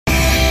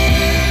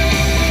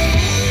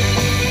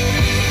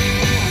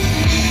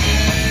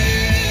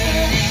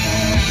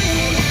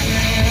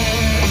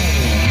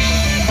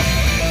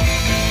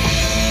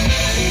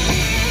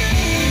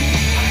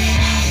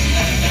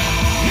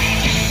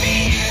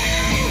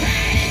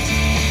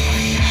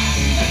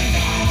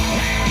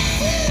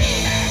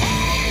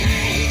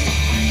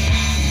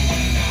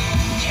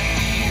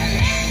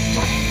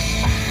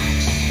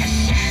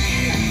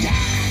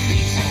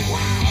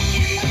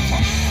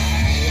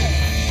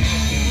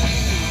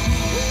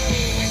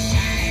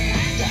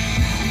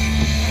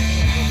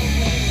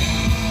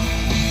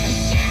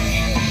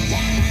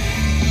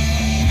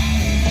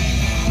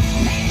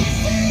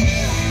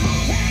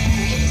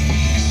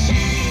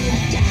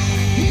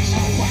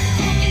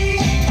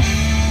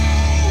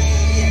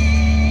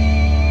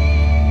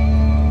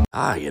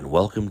Hi, and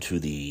welcome to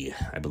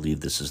I believe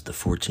this is the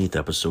 14th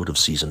episode of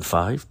Season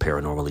 5,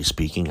 Paranormally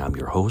Speaking. I'm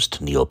your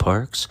host, Neil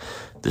Parks.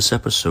 This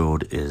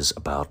episode is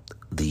about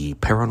the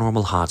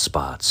paranormal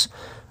hotspots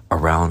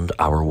around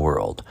our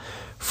world,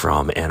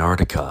 from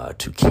Antarctica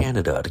to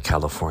Canada to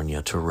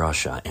California to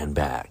Russia and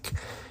back.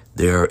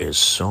 There is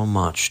so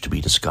much to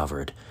be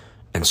discovered,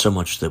 and so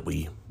much that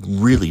we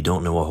really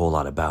don't know a whole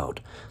lot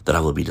about that I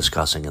will be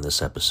discussing in this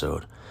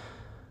episode.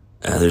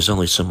 There's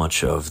only so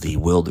much of the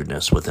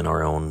wilderness within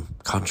our own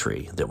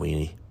country that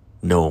we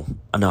know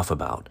enough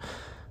about.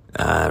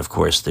 Of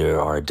course,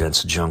 there are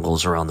dense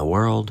jungles around the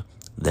world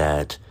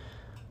that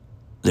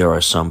there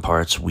are some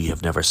parts we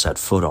have never set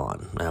foot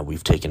on.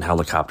 We've taken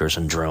helicopters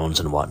and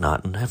drones and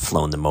whatnot and have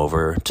flown them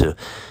over to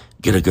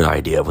get a good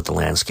idea of what the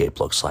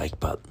landscape looks like.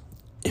 But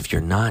if you're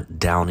not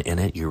down in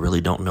it, you really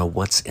don't know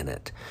what's in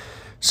it.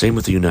 Same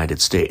with the United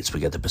States.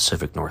 We got the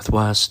Pacific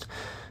Northwest.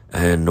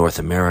 In North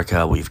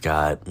America, we've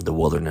got the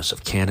wilderness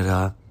of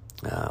Canada,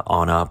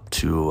 on up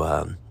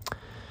to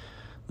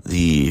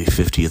the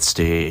 50th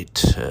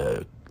state,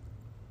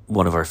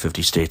 one of our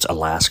 50 states,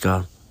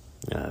 Alaska,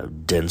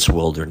 dense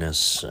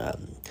wilderness,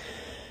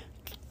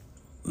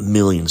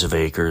 millions of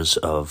acres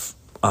of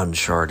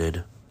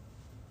uncharted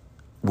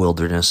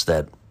wilderness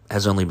that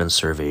has only been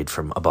surveyed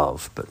from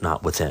above, but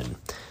not within.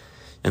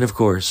 And of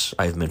course,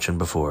 I've mentioned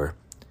before,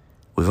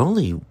 we've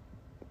only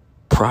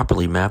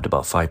properly mapped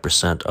about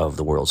 5% of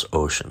the world's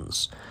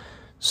oceans.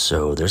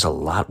 So there's a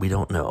lot we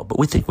don't know, but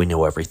we think we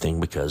know everything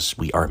because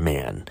we are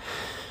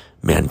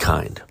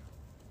mankind.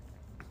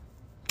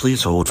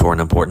 Please hold for an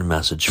important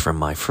message from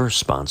my first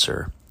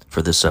sponsor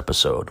for this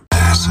episode.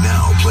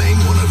 Now playing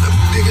one of the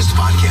biggest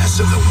podcasts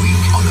of the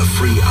week on the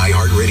free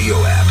iHeartRadio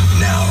app.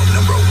 Now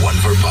 #1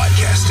 for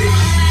podcasting.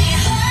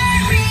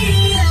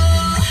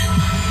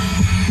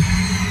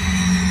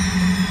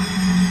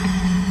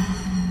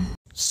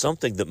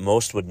 Something that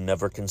most would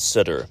never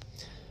consider.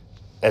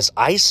 As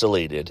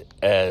isolated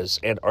as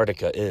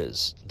Antarctica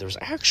is, there's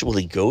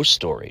actually ghost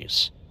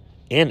stories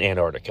in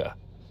Antarctica.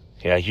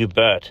 Yeah, you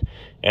bet.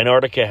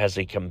 Antarctica has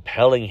a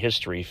compelling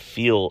history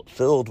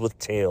filled with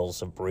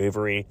tales of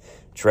bravery,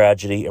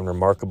 tragedy, and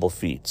remarkable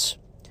feats.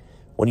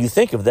 When you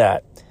think of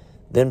that,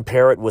 then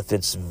pair it with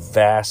its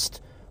vast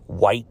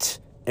white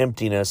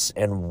emptiness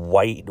and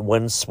white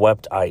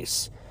windswept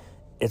ice.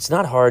 It's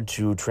not hard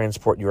to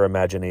transport your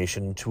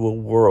imagination to a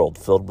world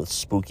filled with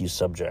spooky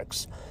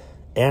subjects.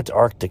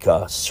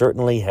 Antarctica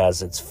certainly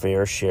has its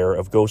fair share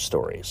of ghost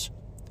stories.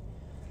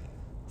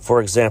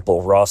 For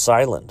example, Ross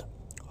Island,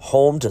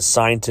 home to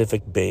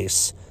scientific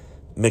base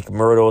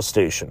McMurdo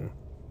Station.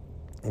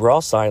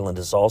 Ross Island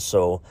is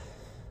also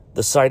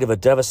the site of a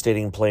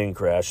devastating plane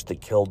crash that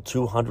killed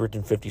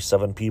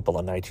 257 people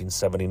in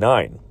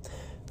 1979.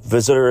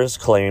 Visitors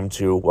claim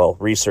to,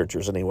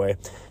 researchers anyway,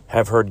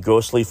 have heard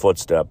ghostly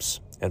footsteps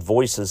and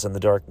voices in the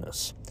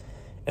darkness.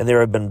 And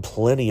there have been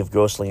plenty of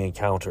ghostly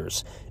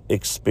encounters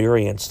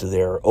experienced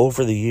there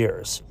over the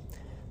years.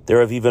 There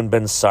have even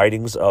been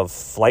sightings of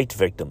flight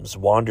victims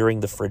wandering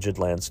the frigid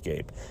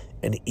landscape,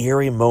 and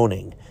eerie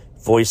moaning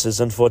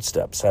voices and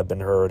footsteps have been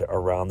heard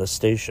around the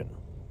station.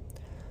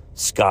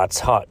 Scott's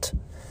Hut.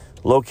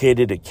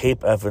 Located at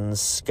Cape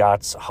Evans,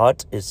 Scott's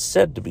Hut is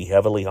said to be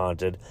heavily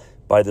haunted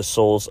by the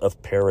souls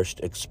of perished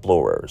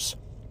explorers.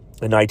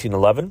 In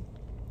 1911,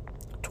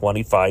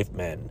 25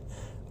 men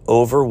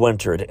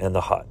overwintered in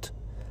the hut,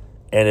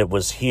 and it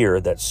was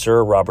here that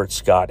Sir Robert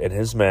Scott and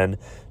his men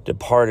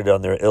departed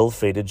on their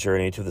ill-fated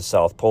journey to the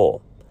South Pole.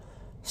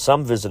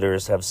 Some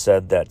visitors have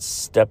said that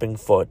stepping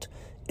foot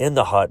in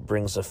the hut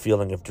brings a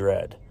feeling of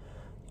dread.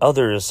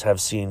 Others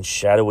have seen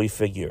shadowy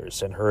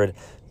figures and heard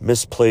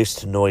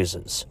misplaced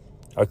noises.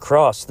 A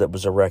cross that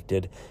was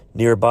erected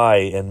nearby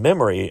in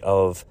memory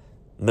of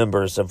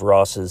members of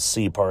Ross's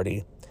Sea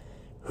Party,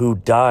 who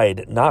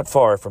died not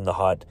far from the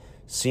hut,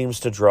 seems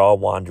to draw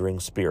wandering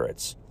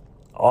spirits,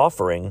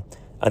 offering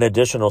an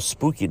additional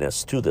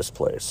spookiness to this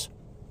place.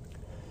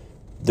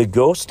 The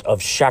ghost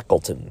of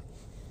Shackleton.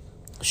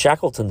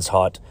 Shackleton's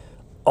hut,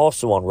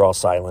 also on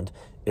Ross Island,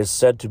 is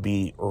said to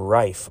be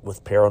rife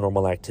with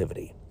paranormal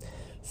activity.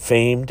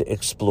 Famed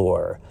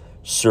explorer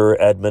Sir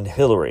Edmund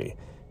Hillary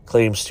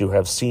claims to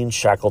have seen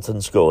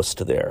Shackleton's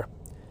ghost there.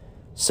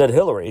 Said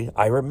Hillary,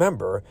 "I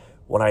remember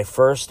when I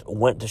first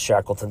went to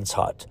Shackleton's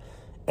hut,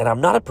 and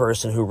I'm not a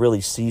person who really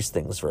sees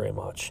things very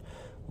much,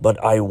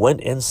 but I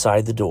went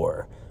inside the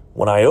door.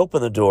 When I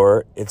opened the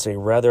door, it's a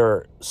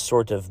rather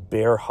sort of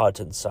bare hut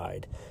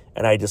inside,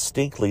 and I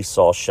distinctly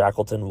saw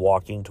Shackleton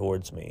walking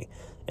towards me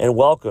and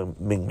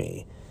welcoming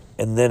me,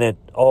 and then it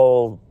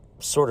all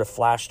sort of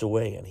flashed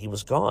away and he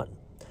was gone."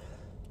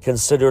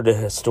 Considered a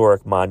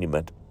historic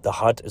monument, the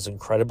hut is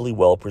incredibly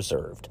well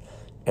preserved,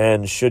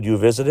 and should you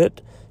visit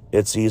it,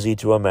 it's easy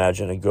to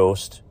imagine a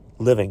ghost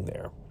living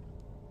there.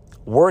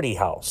 Wordy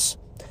House.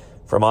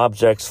 From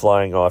objects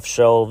flying off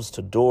shelves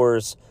to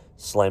doors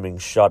slamming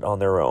shut on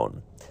their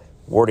own,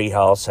 Wordy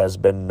House has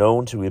been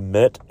known to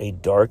emit a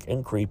dark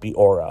and creepy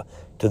aura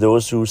to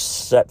those who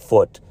set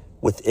foot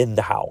within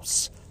the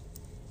house.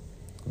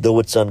 Though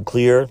it's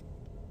unclear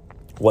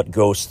what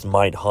ghosts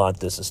might haunt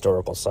this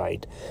historical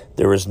site,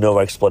 there is no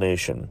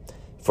explanation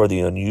for the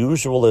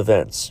unusual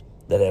events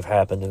that have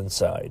happened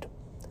inside.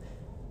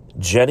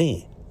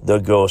 Jenny, the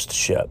ghost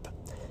ship.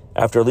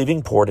 After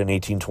leaving port in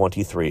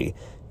 1823,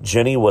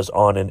 Jenny was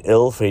on an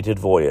ill-fated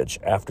voyage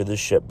after the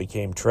ship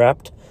became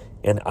trapped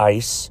in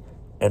ice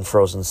and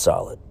frozen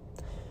solid.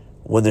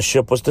 When the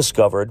ship was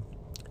discovered,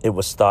 it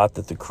was thought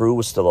that the crew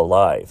was still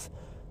alive,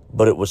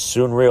 but it was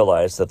soon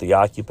realized that the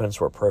occupants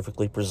were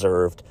perfectly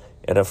preserved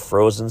in a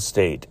frozen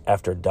state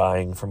after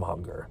dying from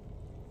hunger.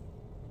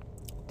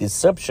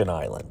 Deception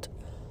Island.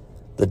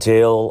 The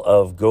tale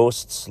of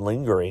ghosts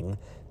lingering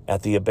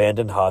at the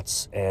abandoned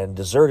huts and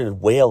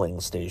deserted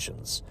whaling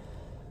stations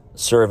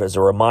serve as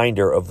a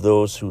reminder of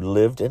those who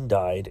lived and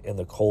died in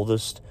the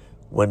coldest,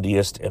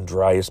 windiest, and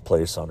driest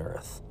place on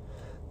earth.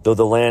 Though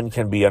the land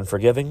can be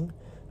unforgiving,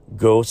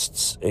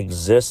 ghosts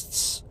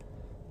exists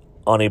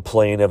on a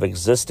plane of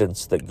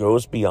existence that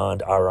goes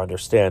beyond our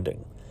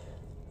understanding.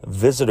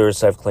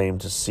 Visitors have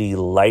claimed to see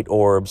light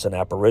orbs and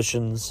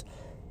apparitions,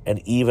 and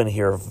even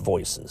hear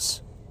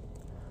voices.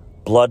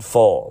 Blood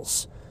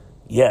Falls.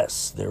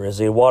 Yes, there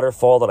is a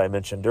waterfall that I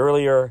mentioned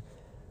earlier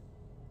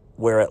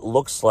where it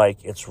looks like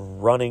it's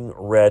running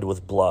red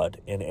with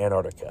blood in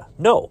Antarctica.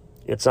 No,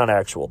 it's not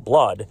actual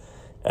blood.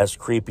 As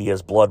creepy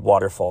as blood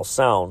waterfall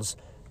sounds,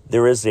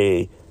 there is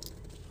a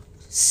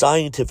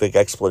scientific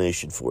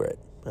explanation for it.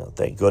 Well,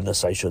 thank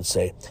goodness, I should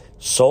say.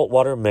 Salt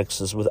water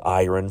mixes with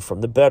iron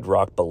from the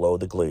bedrock below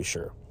the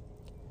glacier.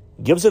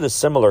 Gives it a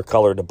similar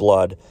color to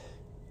blood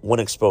when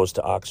exposed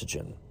to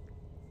oxygen.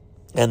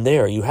 And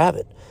there you have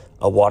it,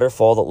 a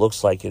waterfall that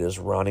looks like it is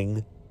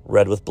running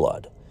red with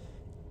blood.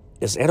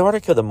 Is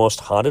Antarctica the most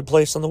haunted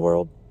place in the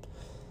world?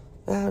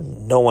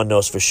 No one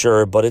knows for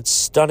sure, but its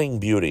stunning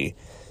beauty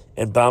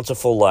and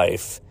bountiful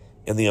life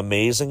and the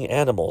amazing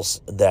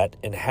animals that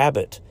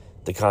inhabit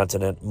the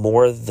continent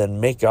more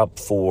than make up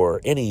for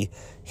any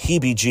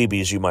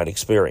heebie-jeebies you might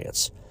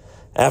experience.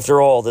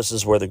 After all, this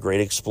is where the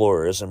great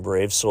explorers and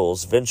brave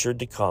souls ventured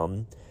to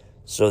come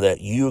so that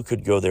you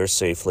could go there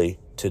safely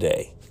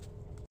today.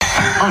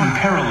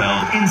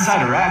 Unparalleled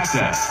insider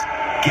access.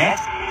 Get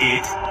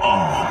it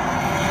all.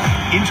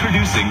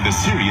 Introducing the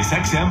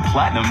SiriusXM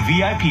Platinum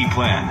VIP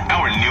plan,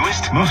 our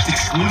newest, most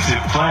exclusive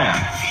plan.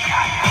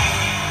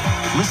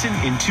 Listen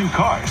in 2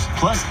 cars,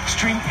 plus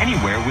stream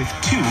anywhere with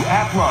 2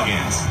 app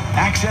logins.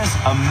 Access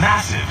a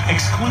massive,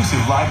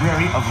 exclusive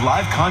library of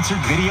live concert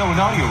video and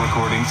audio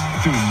recordings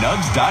through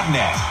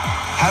nugs.net.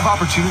 Have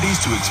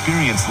opportunities to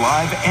experience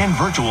live and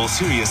virtual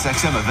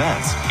SiriusXM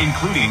events,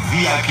 including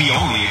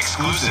VIP-only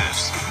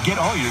exclusives. Get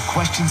all your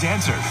questions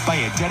answered by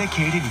a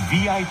dedicated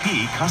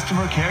VIP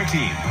customer care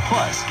team.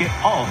 Plus, get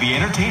all the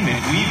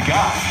entertainment we've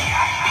got.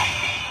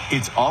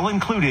 It's all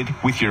included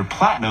with your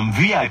Platinum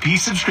VIP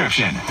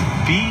subscription.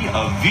 Be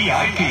a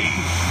VIP.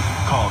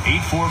 Call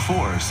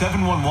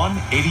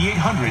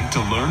 844-711-8800 to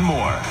learn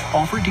more.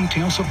 Offer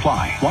details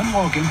apply. 1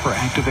 login per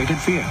activated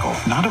vehicle.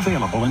 Not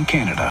available in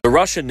Canada. The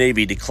Russian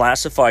Navy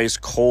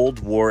declassifies Cold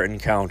War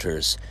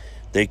encounters.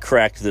 They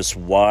cracked this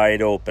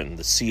wide open.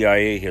 The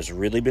CIA has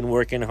really been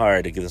working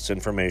hard to get this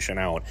information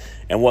out.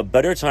 And what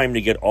better time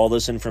to get all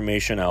this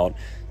information out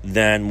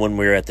than when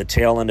we're at the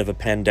tail end of a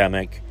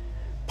pandemic,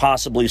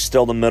 possibly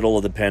still the middle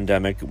of the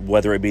pandemic,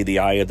 whether it be the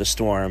eye of the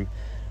storm.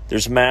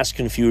 There's mass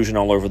confusion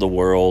all over the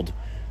world.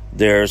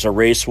 There's a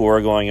race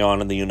war going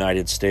on in the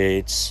United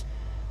States.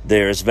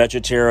 There's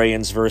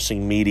vegetarians versus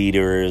meat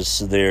eaters.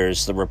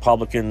 There's the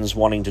Republicans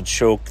wanting to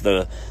choke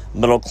the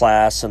middle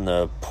class and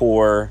the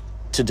poor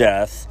to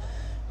death.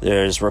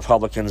 There's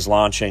Republicans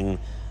launching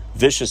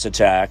vicious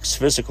attacks,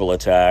 physical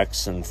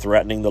attacks, and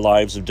threatening the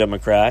lives of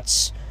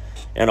Democrats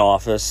in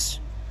office.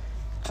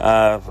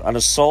 An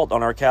assault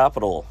on our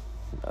Capitol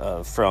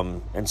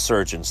from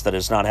insurgents that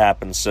has not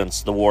happened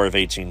since the War of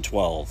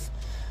 1812.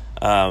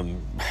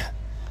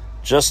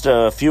 Just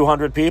a few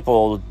hundred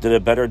people did a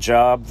better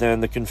job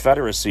than the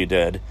Confederacy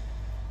did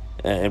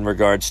in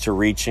regards to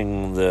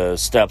reaching the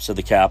steps of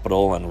the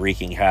Capitol and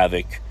wreaking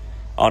havoc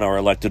on our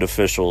elected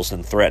officials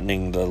and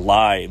threatening the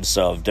lives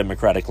of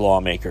Democratic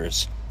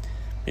lawmakers.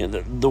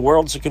 The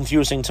world's a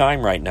confusing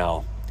time right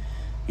now.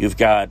 You've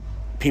got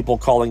people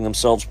calling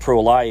themselves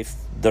pro-life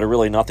that are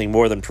really nothing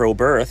more than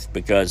pro-birth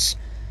because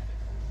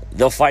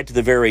they'll fight to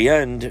the very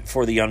end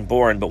for the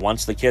unborn, but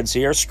once the kid's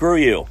here, screw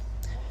you.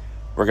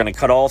 We're going to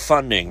cut all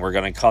funding. We're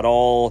going to cut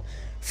all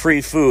free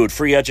food,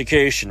 free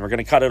education. We're going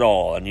to cut it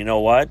all. And you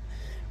know what?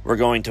 We're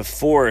going to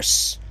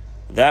force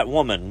that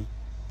woman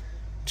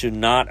to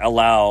not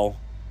allow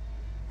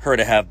her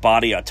to have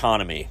body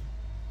autonomy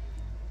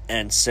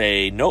and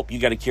say, nope, you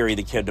got to carry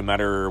the kid no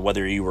matter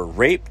whether you were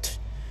raped,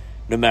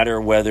 no matter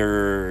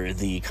whether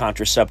the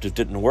contraceptive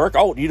didn't work.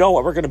 Oh, you know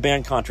what? We're going to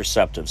ban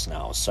contraceptives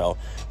now. So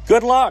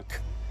good luck.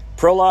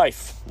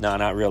 Pro-life. No,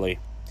 not really.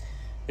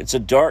 It's a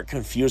dark,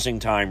 confusing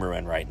time we're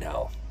in right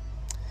now.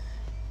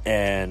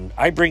 And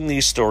I bring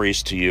these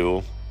stories to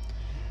you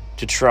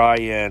to try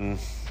and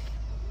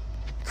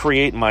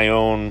create my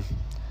own,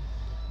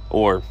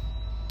 or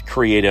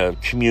create a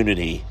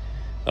community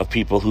of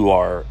people who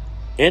are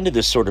into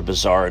this sort of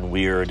bizarre and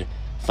weird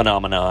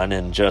phenomenon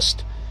and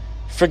just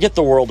forget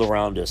the world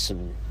around us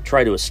and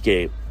try to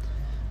escape.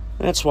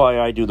 That's why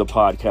I do the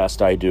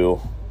podcast I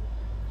do.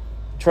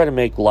 Try to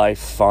make life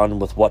fun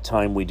with what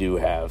time we do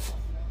have.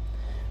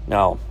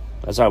 Now,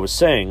 as I was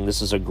saying,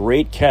 this is a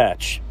great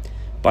catch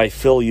by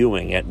Phil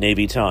Ewing at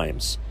Navy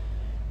Times.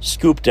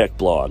 Scoop Deck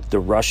blog. The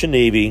Russian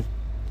Navy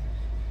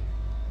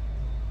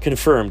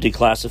confirmed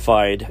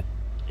declassified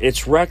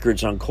its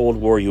records on Cold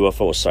War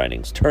UFO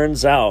sightings.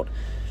 Turns out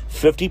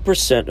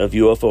 50% of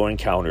UFO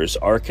encounters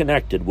are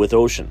connected with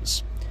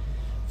oceans.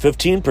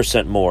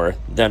 15% more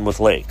than with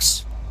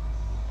lakes.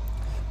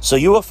 So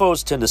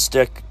UFOs tend to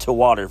stick to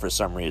water for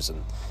some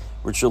reason,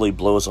 which really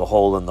blows a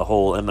hole in the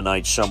whole M.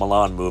 Night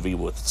Shyamalan movie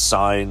with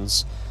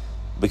Signs,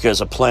 because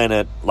a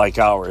planet like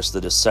ours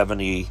that is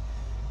 70+%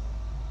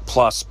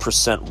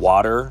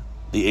 water,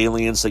 the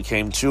aliens that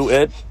came to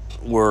it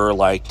were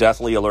like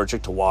deathly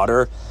allergic to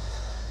water,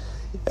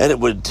 and it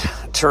would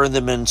turn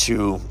them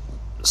into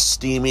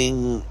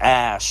steaming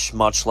ash,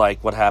 much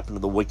like what happened to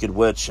the Wicked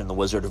Witch in The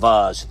Wizard of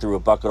Oz. You threw a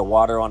bucket of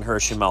water on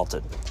her, she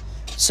melted.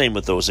 Same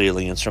with those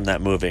aliens from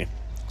that movie.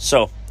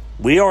 So,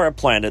 we are a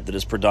planet that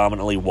is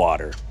predominantly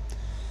water.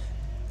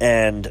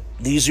 And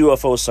these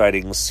UFO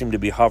sightings seem to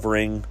be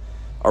hovering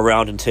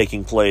around and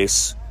taking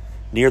place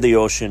near the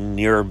ocean,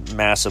 near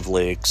massive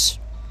lakes.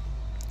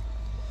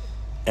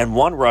 And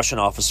one Russian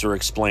officer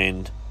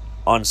explained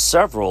on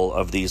several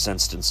of these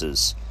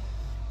instances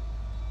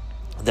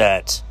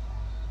that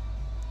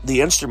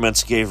the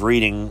instruments gave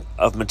reading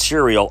of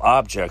material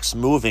objects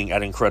moving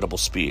at incredible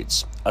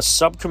speeds. A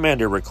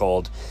sub-commander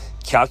recalled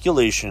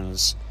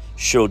calculations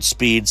showed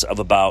speeds of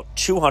about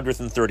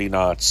 230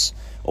 knots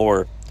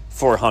or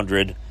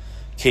 400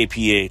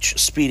 kph.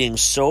 Speeding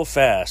so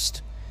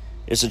fast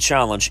is a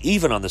challenge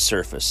even on the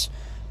surface,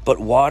 but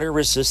water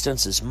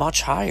resistance is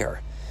much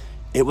higher.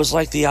 It was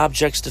like the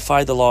objects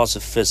defy the laws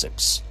of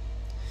physics.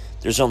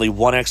 There's only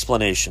one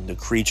explanation: the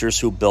creatures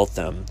who built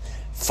them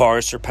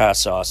far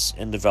surpass us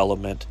in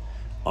development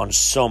on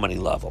so many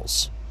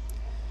levels.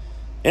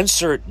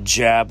 Insert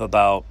jab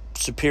about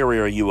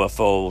superior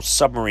UFO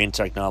submarine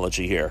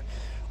technology here.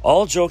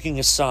 All joking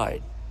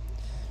aside,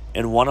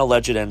 in one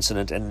alleged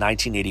incident in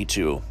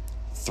 1982,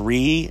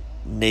 3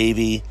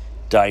 Navy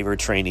diver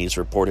trainees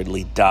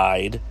reportedly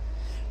died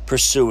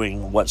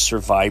pursuing what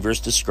survivors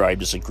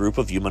described as a group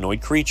of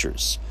humanoid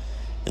creatures.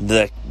 And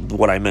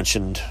what I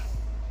mentioned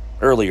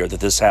earlier,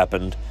 that this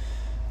happened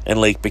in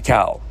Lake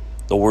Baikal,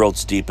 the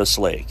world's deepest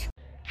lake.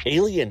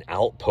 Alien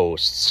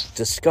outposts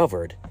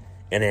discovered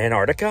in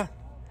Antarctica?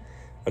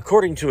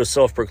 According to a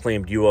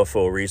self-proclaimed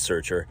UFO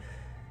researcher,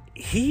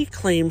 he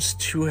claims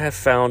to have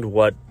found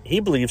what he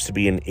believes to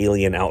be an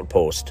alien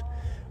outpost,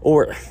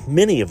 or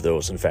many of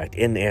those, in fact,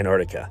 in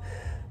Antarctica,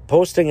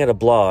 posting at a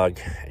blog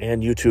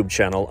and YouTube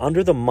channel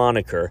under the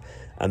moniker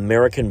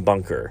American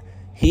Bunker.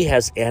 He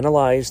has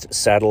analyzed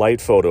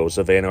satellite photos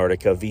of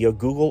Antarctica via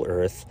Google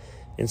Earth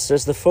and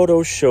says the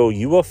photos show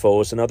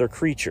UFOs and other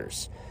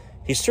creatures.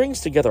 He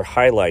strings together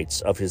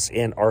highlights of his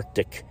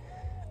Antarctic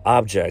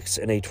objects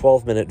in a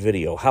 12-minute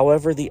video.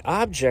 However, the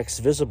objects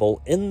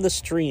visible in the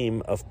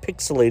stream of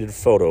pixelated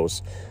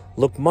photos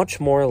look much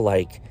more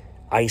like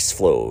ice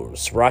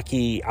flows,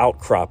 rocky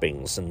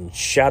outcroppings, and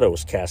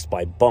shadows cast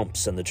by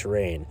bumps in the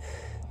terrain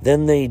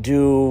than they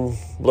do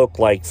look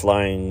like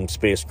flying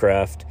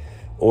spacecraft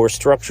or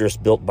structures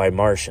built by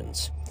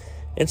Martians.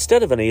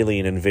 Instead of an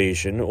alien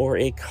invasion or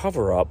a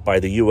cover-up by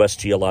the U.S.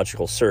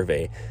 Geological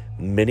Survey,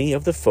 many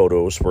of the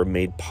photos were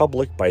made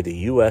public by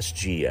the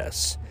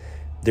USGS.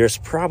 There's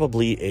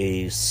probably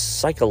a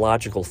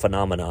psychological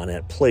phenomenon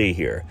at play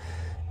here.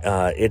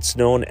 It's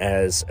known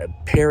as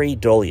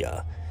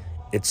pareidolia.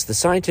 It's the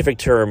scientific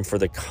term for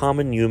the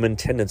common human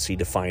tendency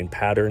to find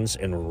patterns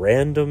in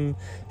random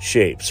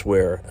shapes,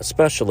 where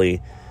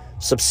especially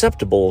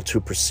susceptible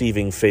to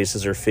perceiving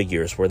faces or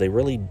figures where they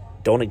really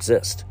don't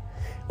exist.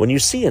 When you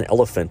see an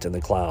elephant in the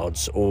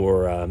clouds,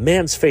 or a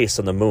man's face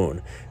on the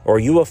moon, or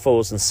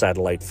UFOs and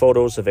satellite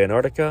photos of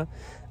Antarctica,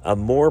 a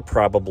more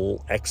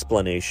probable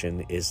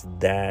explanation is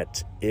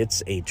that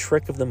it's a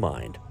trick of the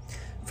mind.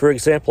 For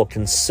example,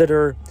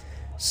 consider,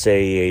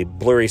 say, a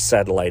blurry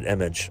satellite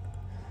image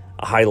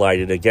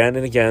highlighted again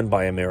and again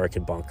by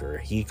American Bunker.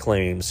 He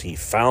claims he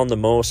found the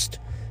most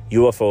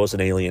UFOs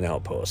and alien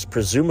outposts,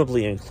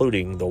 presumably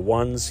including the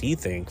ones he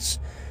thinks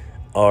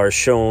are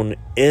shown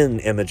in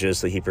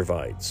images that he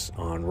provides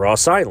on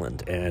Ross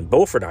Island and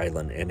Beaufort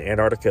Island in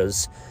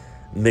Antarctica's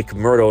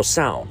McMurdo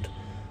Sound.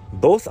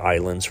 Both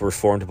islands were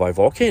formed by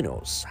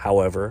volcanoes,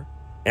 however,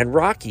 and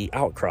rocky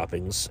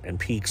outcroppings and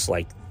peaks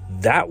like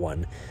that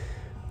one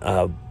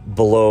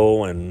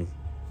below and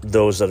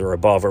those that are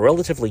above are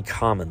relatively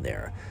common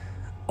there.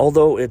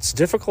 Although it's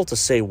difficult to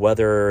say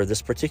whether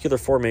this particular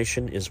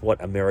formation is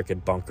what American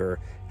Bunker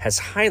has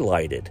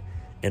highlighted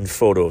in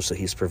photos that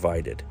he's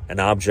provided. An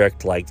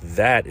object like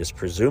that is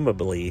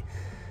presumably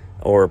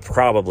or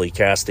probably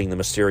casting the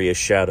mysterious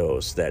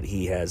shadows that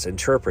he has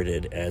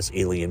interpreted as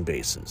alien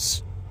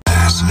bases.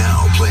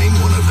 Now playing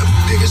one of the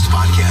biggest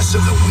podcasts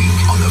of the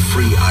week on the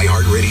free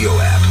iHeartRadio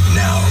app.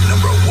 Now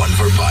 #1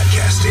 for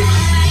podcasting.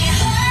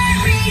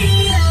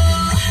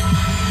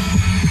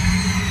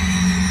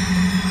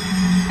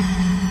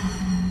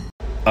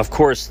 Of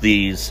course,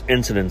 these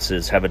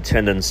incidences have a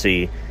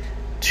tendency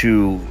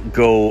to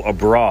go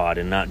abroad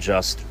and not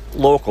just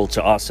local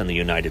to us in the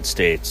United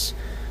States.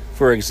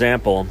 For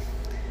example,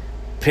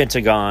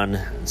 Pentagon,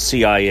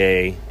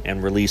 CIA,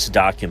 and released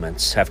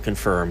documents have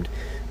confirmed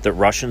that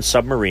Russian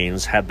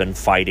submarines have been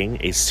fighting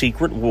a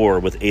secret war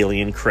with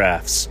alien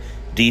crafts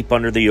deep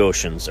under the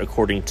oceans,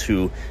 according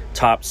to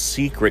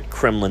top-secret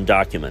Kremlin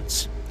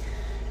documents.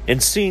 In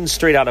scenes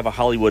straight out of a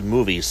Hollywood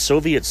movie,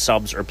 Soviet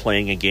subs are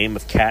playing a game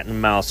of cat and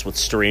mouse with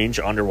strange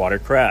underwater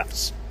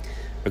crafts.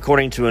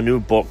 According to a new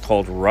book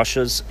called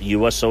Russia's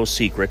USO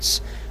Secrets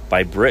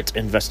by Brit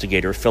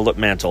investigator Philip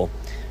Mantle,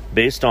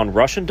 based on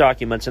Russian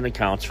documents and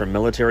accounts from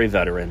military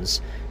veterans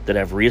that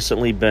have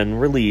recently been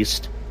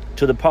released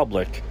to the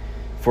public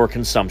for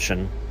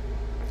consumption,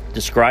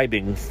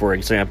 describing, for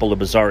example, a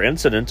bizarre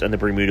incident in the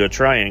Bermuda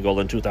Triangle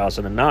in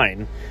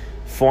 2009,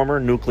 former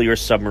nuclear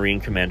submarine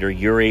commander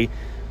Yuri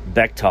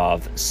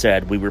Bekhtov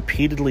said, "We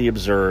repeatedly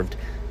observed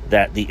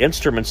that the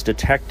instruments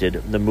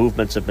detected the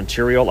movements of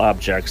material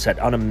objects at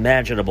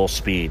unimaginable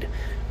speed,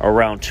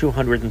 around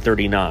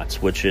 230 knots,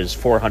 which is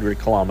 400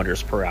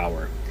 kilometers per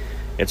hour.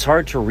 It's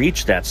hard to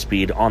reach that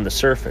speed on the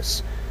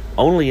surface.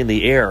 Only in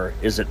the air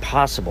is it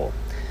possible.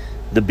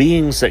 The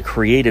beings that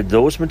created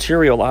those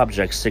material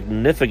objects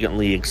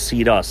significantly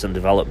exceed us in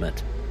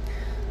development."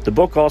 The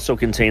book also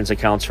contains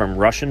accounts from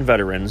Russian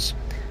veterans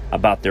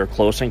about their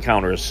close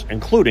encounters,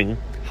 including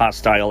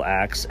hostile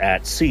acts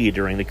at sea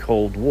during the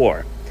Cold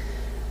War.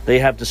 They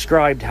have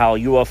described how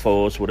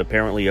UFOs would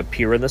apparently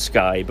appear in the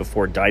sky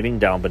before diving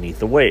down beneath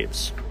the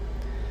waves.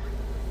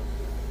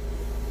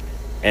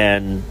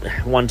 And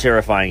one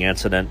terrifying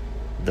incident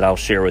that I'll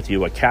share with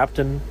you, a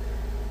captain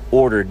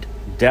ordered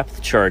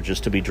depth charges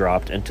to be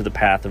dropped into the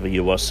path of a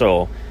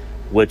USO,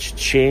 which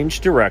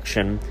changed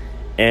direction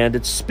and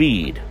its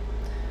speed,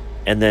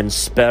 and then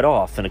sped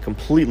off in a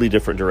completely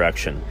different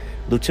direction.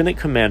 Lieutenant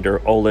Commander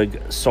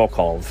Oleg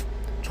Sokolov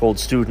told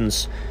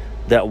students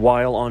that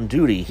while on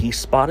duty, he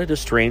spotted a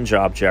strange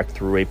object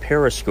through a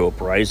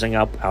periscope rising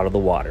up out of the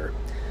water.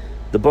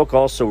 The book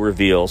also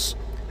reveals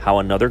how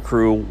another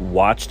crew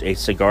watched a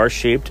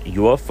cigar-shaped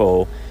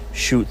UFO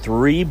shoot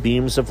 3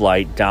 beams of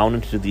light down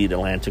into the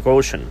Atlantic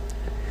Ocean.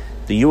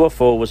 The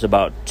UFO was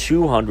about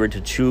 200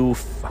 to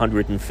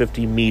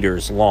 250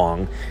 meters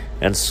long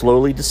and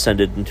slowly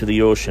descended into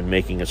the ocean,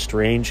 making a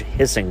strange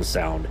hissing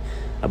sound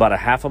about a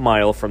half a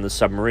mile from the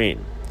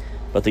submarine.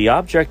 But the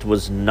object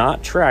was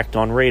not tracked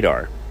on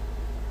radar.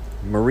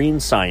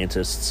 Marine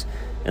scientists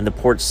in the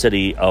port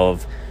city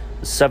of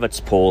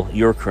Sevastopol,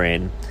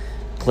 Ukraine,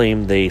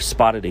 claimed they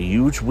spotted a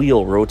huge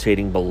wheel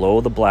rotating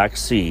below the Black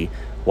Sea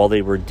while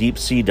they were deep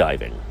sea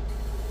diving.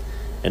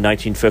 In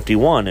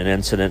 1951, an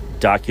incident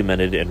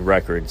documented in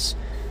records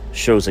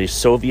shows a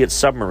Soviet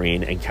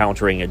submarine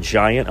encountering a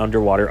giant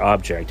underwater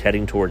object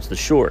heading towards the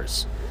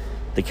shores.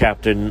 The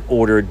captain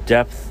ordered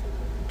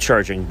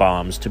depth-charging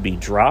bombs to be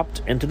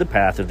dropped into the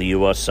path of the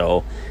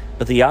USO,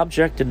 but the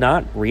object did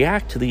not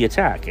react to the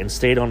attack and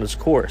stayed on its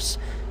course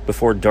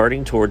before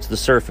darting towards the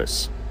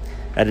surface.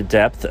 At a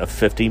depth of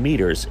 50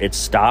 meters, it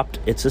stopped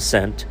its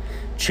ascent,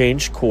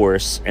 changed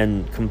course,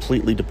 and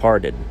completely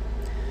departed.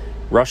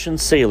 Russian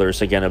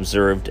sailors again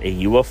observed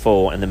a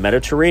UFO in the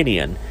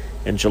Mediterranean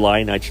in July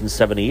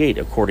 1978,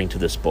 according to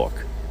this book.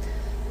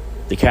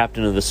 The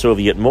captain of the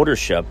Soviet motor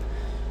ship,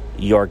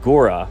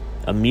 Yargora,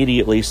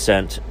 immediately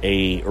sent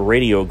a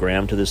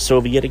radiogram to the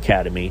Soviet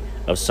Academy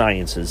of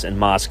Sciences in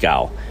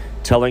Moscow,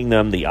 telling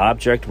them the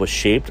object was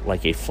shaped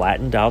like a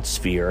flattened-out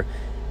sphere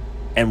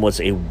and was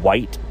a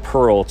white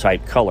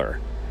pearl-type color,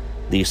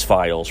 these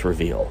files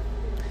reveal.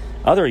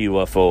 Other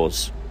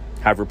UFOs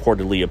have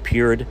reportedly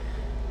appeared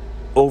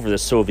over the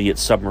Soviet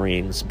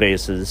submarines,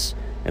 bases,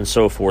 and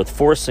so forth,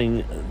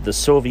 forcing the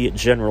Soviet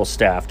General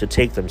Staff to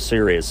take them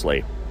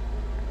seriously.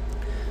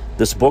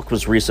 This book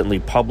was recently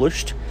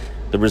published,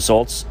 the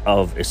results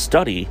of a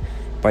study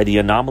by the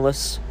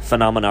Anomalous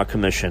Phenomena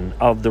Commission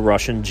of the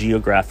Russian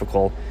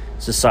Geographical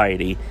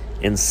Society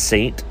in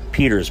St.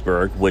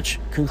 Petersburg, which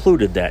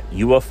concluded that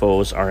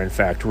UFOs are in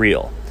fact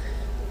real.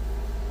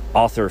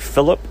 Author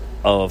Philip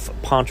of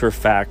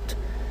Pontefract,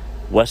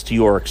 West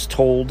Yorks,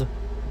 told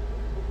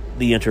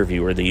the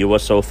interviewer the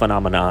USO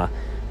phenomena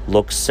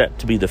looks set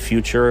to be the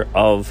future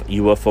of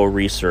UFO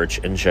research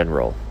in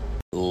general.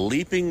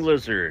 Leaping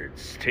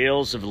lizards,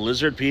 tales of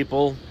lizard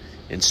people,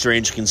 and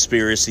strange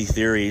conspiracy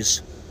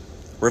theories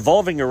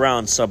revolving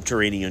around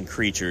subterranean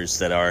creatures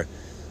that are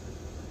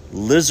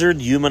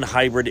lizard-human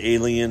hybrid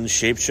alien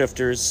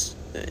shapeshifters.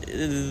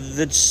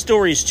 The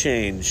stories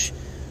change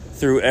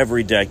through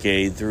every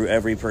decade, through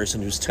every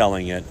person who's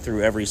telling it,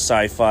 through every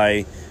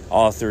sci-fi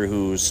author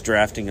who's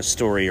drafting a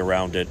story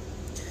around it.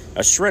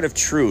 A shred of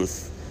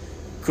truth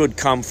could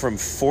come from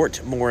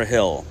Fort Moore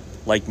Hill.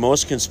 Like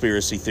most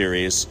conspiracy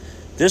theories,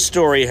 this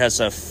story has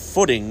a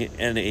footing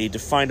in a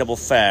definable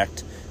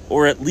fact,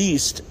 or at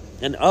least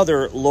in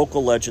other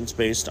local legends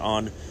based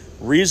on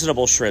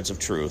reasonable shreds of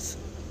truth.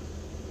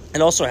 It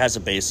also has a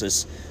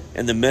basis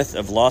in the myth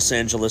of Los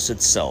Angeles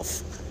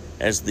itself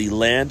as the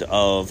land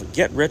of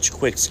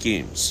get-rich-quick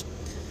schemes.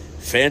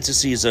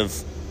 Fantasies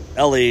of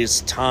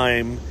LA's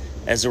time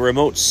as a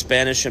remote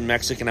Spanish and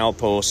Mexican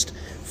outpost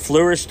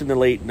flourished in the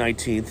late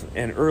 19th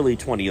and early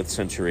 20th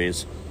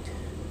centuries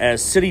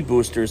as city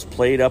boosters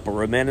played up a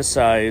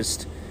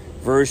romanticized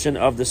version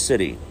of the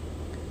city.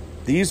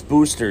 These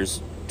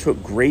boosters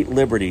took great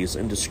liberties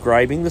in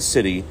describing the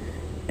city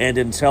and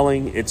in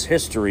telling its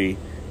history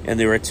in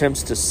their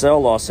attempts to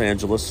sell Los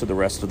Angeles to the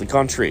rest of the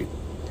country.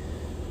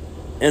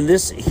 In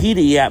this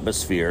heady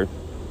atmosphere,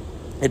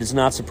 it is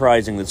not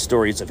surprising that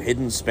stories of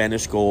hidden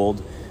Spanish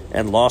gold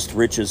and lost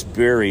riches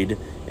buried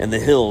in the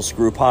hills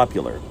grew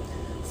popular.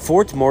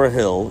 Fort Moore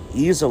Hill,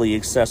 easily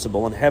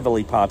accessible and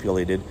heavily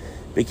populated,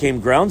 became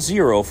ground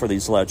zero for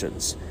these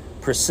legends,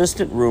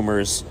 persistent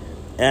rumors,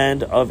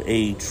 and of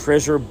a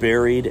treasure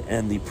buried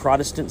in the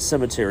Protestant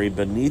cemetery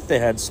beneath the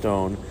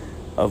headstone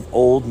of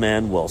Old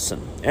Man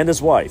Wilson and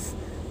his wife.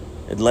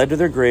 It led to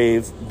their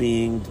grave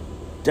being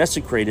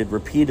desecrated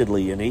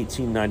repeatedly in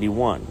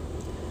 1891.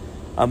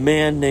 A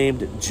man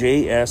named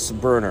J.S.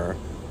 Burner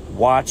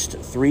watched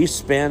 3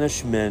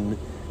 Spanish men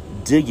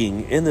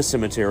digging in the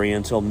cemetery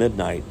until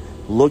midnight,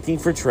 looking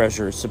for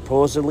treasure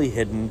supposedly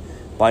hidden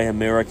by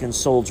American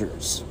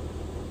soldiers.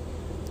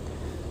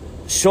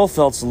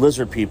 Schofeld's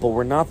lizard people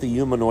were not the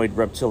humanoid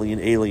reptilian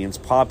aliens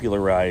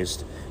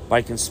popularized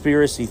by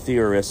conspiracy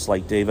theorists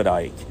like David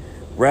Icke.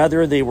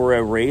 Rather, they were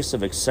a race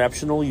of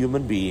exceptional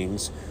human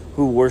beings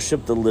who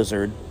worshipped the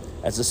lizard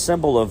as a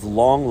symbol of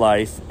long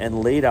life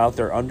and laid out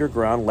their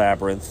underground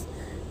labyrinth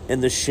in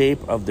the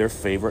shape of their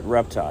favorite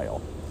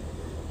reptile.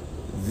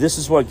 This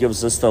is what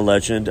gives us the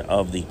legend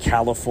of the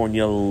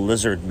California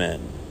Lizard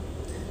Men.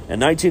 In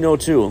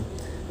 1902,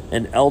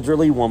 an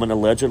elderly woman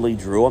allegedly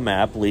drew a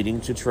map leading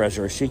to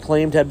treasure she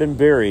claimed had been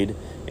buried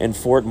in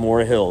Fort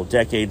Moore Hill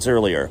decades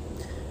earlier.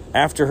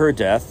 After her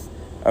death,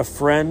 a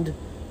friend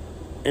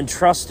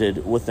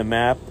entrusted with the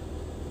map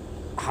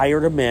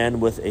hired a man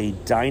with a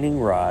dining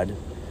rod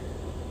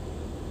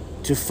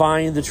to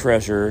find the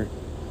treasure.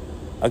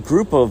 A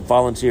group of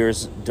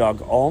volunteers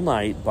dug all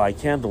night by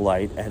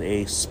candlelight at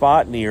a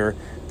spot near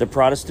the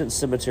Protestant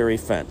cemetery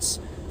fence,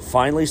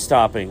 finally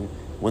stopping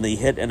when they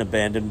hit an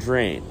abandoned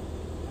drain.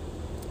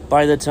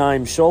 By the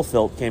time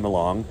Schofield came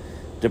along,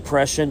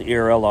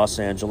 Depression-era Los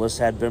Angeles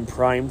had been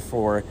primed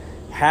for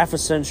half a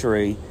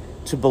century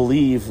to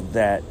believe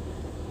that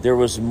there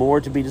was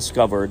more to be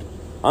discovered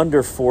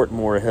under Fort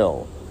Moore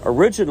Hill.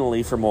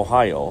 Originally from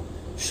Ohio,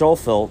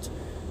 Schofield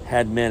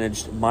had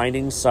managed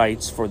mining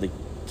sites for the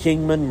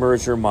Kingman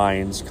Merger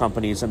Mines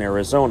companies in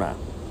Arizona.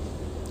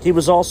 He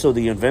was also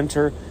the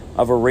inventor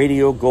of a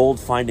radio gold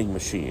finding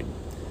machine,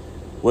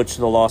 which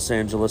the Los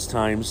Angeles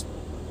Times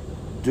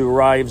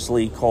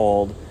derisively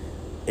called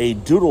a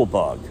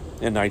doodlebug.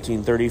 In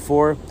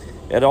 1934,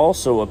 it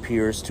also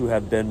appears to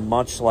have been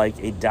much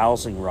like a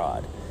dowsing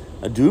rod,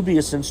 a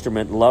dubious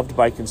instrument loved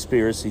by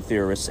conspiracy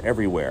theorists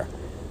everywhere.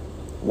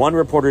 One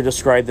reporter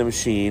described the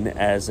machine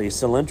as a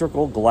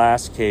cylindrical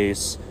glass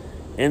case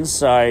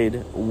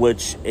inside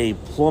which a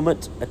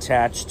plummet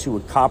attached to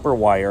a copper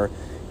wire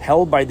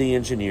held by the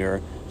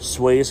engineer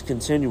sways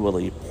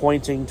continually,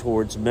 pointing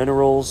towards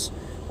minerals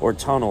or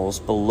tunnels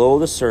below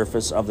the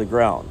surface of the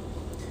ground.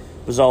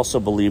 It was also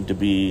believed to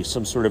be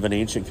some sort of an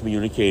ancient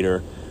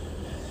communicator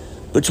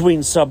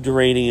between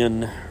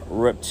subterranean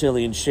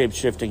reptilian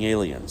shape-shifting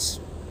aliens.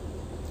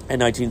 In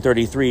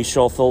 1933,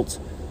 Schofield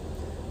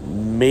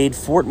made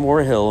Fort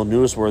Moore Hill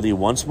newsworthy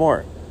once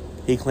more.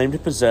 He claimed to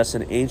possess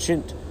an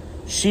ancient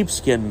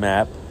sheepskin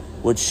map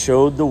which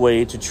showed the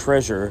way to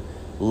treasure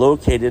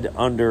located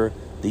under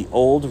the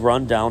old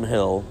rundown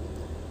hill,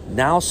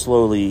 now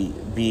slowly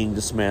being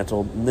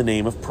dismantled in the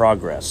name of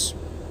progress.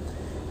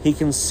 He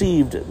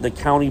conceived the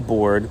county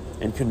board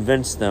and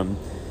convinced them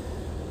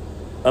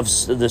of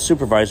the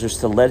supervisors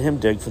to let him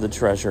dig for the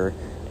treasure,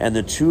 and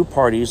the two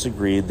parties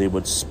agreed they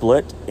would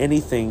split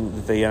anything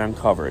that they had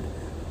uncovered,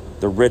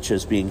 the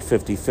riches being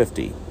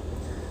 50-50.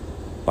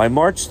 By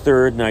March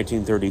 3rd,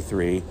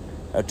 1933,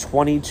 a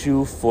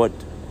 22-foot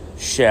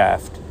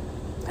shaft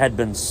had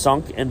been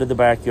sunk into the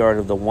backyard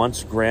of the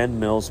once Grand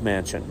Mills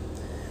mansion,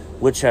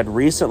 which had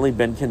recently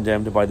been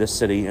condemned by the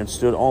city and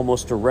stood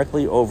almost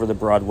directly over the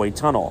Broadway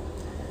tunnel.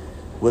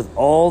 With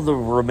all the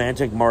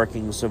romantic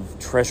markings of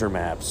treasure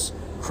maps,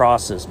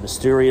 crosses,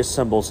 mysterious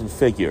symbols, and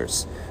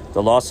figures,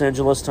 the Los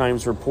Angeles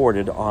Times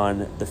reported on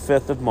the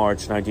 5th of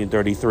March,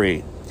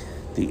 1933.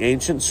 The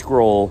ancient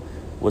scroll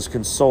was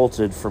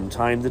consulted from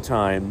time to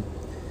time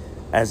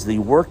as the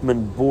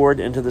workmen bored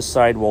into the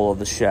sidewall of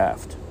the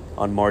shaft.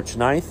 On March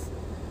 9th,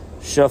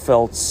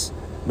 Schoffeld's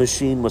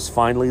machine was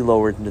finally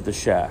lowered into the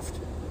shaft.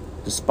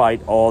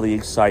 Despite all the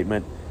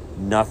excitement,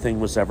 nothing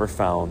was ever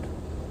found.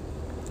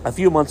 A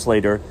few months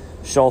later,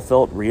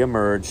 Schofield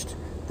reemerged.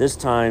 This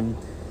time,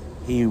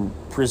 he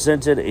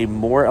presented a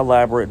more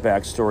elaborate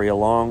backstory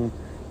along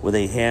with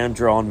a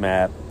hand-drawn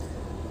map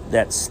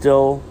that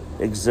still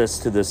exists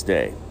to this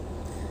day.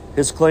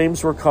 His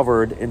claims were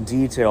covered in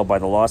detail by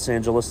the Los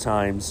Angeles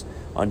Times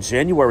on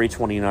January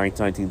 29,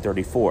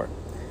 1934.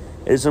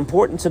 It is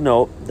important to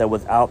note that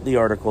without the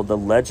article, the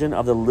legend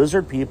of the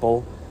lizard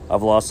people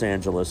of Los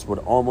Angeles would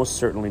almost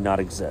certainly not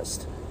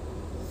exist.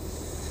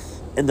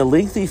 In the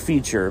lengthy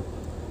feature,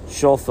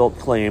 Schofield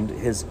claimed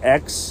his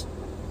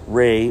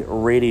X-ray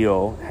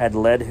radio had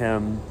led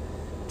him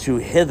to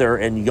hither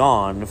and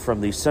yon from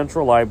the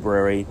Central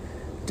Library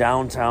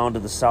downtown to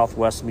the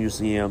Southwest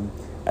Museum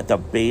at the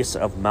base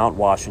of Mount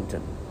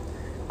Washington.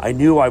 I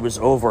knew I was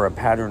over a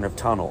pattern of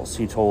tunnels,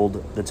 he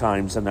told the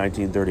Times in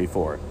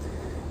 1934,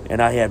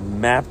 and I had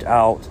mapped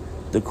out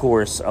the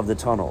course of the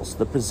tunnels,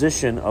 the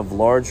position of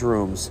large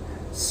rooms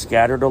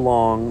scattered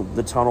along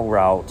the tunnel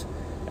route,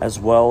 as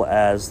well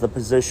as the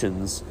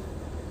positions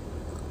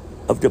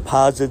of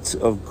deposits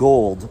of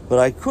gold, but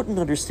I couldn't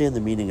understand the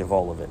meaning of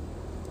all of it.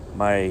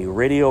 My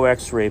radio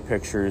X-ray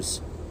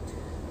pictures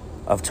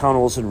of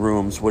tunnels and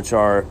rooms, which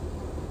are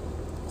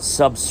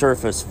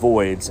subsurface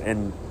voids,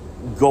 and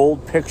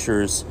gold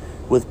pictures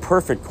with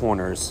perfect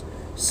corners,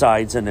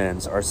 sides, and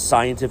ends are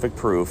scientific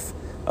proof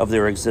of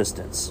their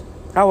existence.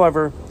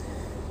 However,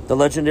 the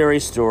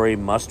legendary story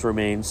must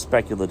remain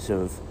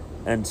speculative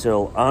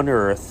until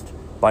unearthed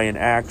by an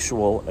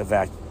actual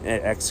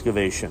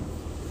excavation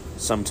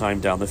sometime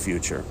down the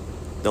future.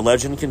 The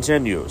legend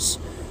continues.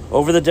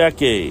 Over the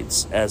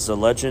decades, as the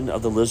legend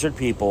of the lizard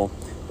people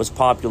was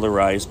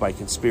popularized by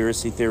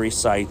conspiracy theory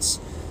sites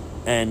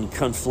and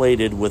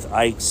conflated with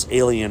Ike's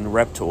alien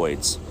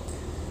reptoids,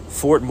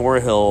 Fort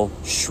Moorhill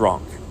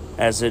shrunk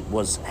as it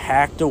was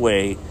hacked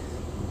away.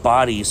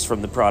 Bodies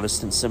from the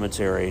Protestant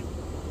cemetery,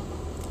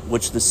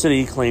 which the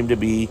city claimed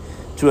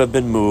to have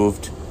been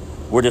moved,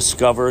 were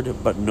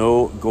discovered, but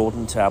no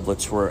golden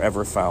tablets were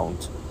ever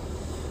found.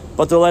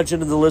 But the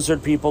legend of the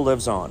lizard people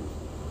lives on.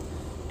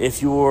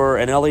 If you were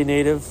an LA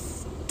native,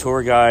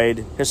 tour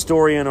guide,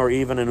 historian, or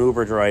even an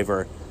Uber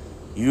driver,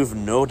 you've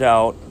no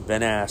doubt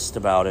been asked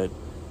about it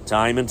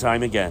time and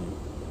time again.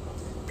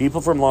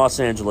 People from Los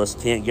Angeles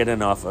can't get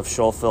enough of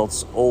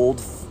Schofield's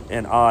old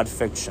and odd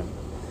fiction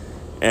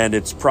and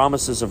its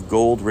promises of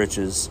gold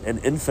riches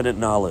and infinite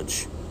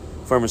knowledge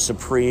from a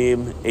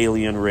supreme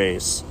alien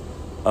race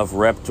of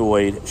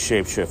reptoid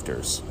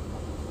shapeshifters.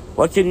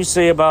 What can you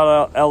say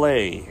about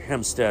L.A.,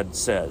 Hempstead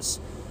says.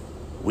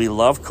 We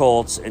love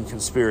cults and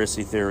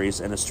conspiracy theories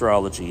and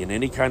astrology and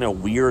any kind of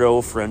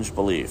weirdo fringe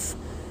belief.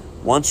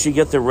 Once you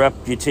get the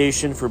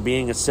reputation for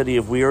being a city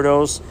of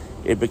weirdos,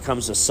 it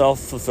becomes a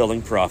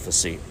self-fulfilling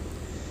prophecy.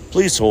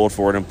 Please hold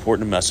for an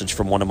important message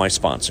from one of my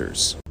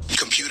sponsors.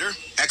 Computer,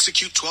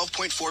 execute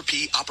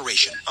 12.4p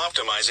operation.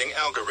 Optimizing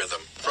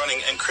algorithm. Running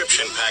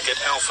encryption packet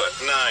alpha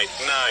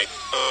 990.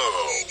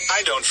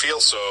 I don't feel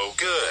so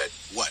good.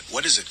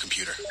 What is it,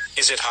 computer?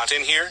 Is it hot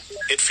in here?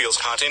 It feels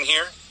hot in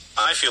here.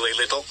 I feel a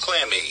little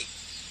clammy.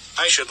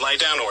 I should lie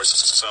down or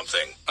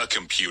something. A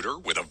computer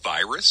with a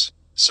virus?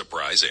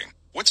 Surprising.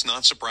 What's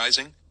not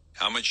surprising?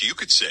 How much you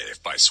could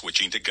save by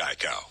switching to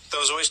Geico.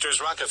 Those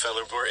oysters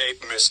Rockefeller were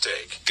a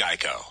mistake.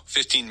 Geico.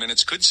 15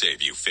 minutes could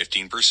save you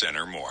 15%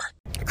 or more.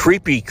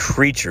 Creepy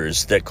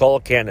creatures that call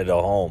Canada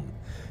home.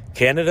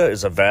 Canada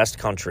is a vast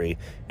country,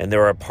 and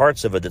there are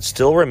parts of it that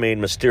still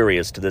remain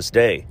mysterious to this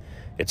day.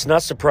 It's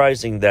not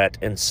surprising that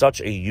in such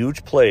a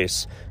huge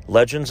place,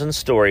 legends and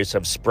stories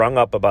have sprung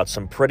up about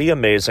some pretty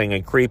amazing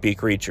and creepy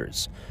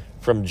creatures.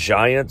 From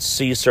giant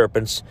sea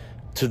serpents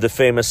to the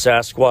famous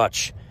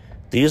Sasquatch,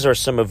 these are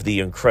some of the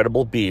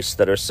incredible beasts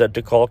that are said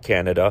to call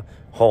Canada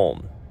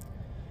home.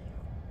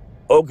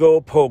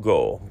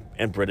 Ogopogo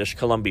in British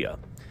Columbia.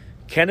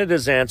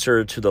 Canada's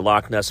answer to the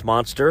Loch Ness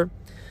Monster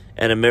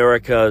and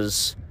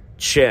America's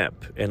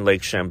champ in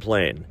Lake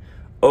Champlain.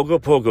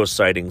 Ogopogo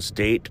sightings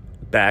date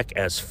back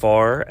as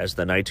far as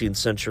the 19th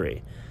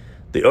century.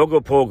 The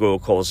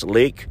Ogopogo calls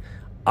Lake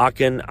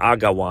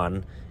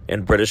Okanagan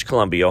in British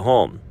Columbia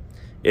home.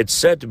 It's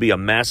said to be a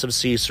massive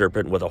sea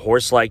serpent with a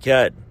horse-like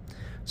head.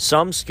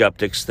 Some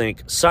skeptics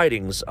think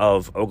sightings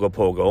of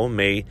Ogopogo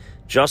may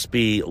just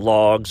be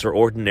logs or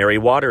ordinary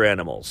water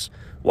animals,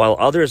 while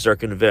others are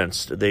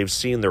convinced they've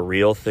seen the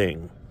real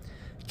thing.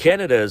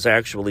 Canada is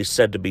actually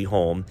said to be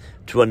home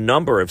to a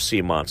number of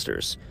sea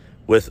monsters,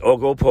 with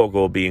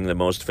Ogopogo being the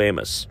most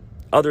famous.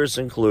 Others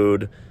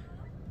include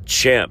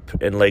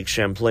Champ in Lake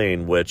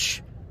Champlain,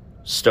 which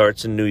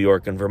starts in New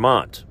York and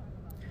Vermont,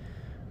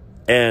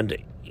 and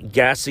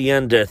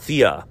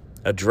Gassienda,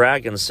 a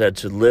dragon said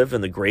to live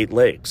in the Great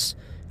Lakes.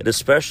 It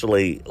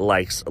especially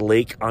likes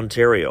Lake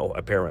Ontario,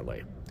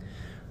 apparently.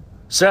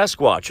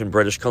 Sasquatch in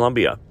British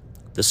Columbia.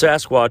 The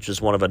Sasquatch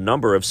is one of a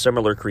number of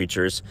similar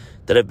creatures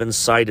that have been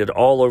sighted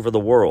all over the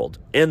world.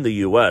 In the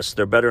U.S.,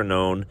 they're better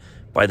known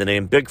by the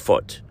name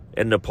Bigfoot.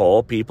 In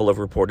Nepal, people have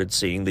reported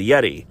seeing the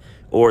Yeti,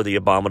 or the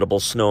abominable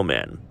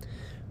snowman.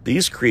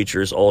 These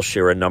creatures all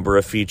share a number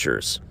of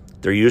features.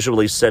 They're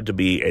usually said to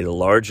be a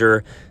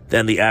larger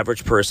than the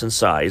average person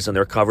size, and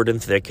they're covered in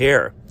thick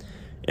hair.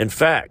 In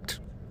fact,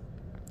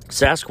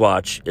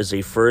 Sasquatch is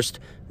a First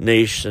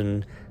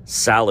Nation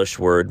Salish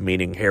word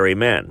meaning hairy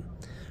man.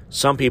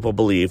 Some people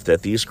believe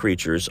that these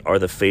creatures are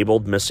the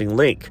fabled missing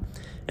link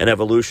in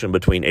evolution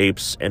between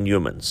apes and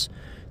humans.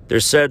 They're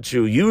said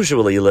to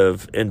usually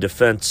live in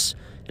dense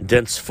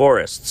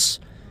forests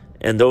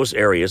in those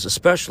areas,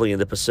 especially in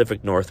the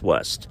Pacific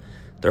Northwest.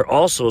 They're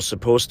also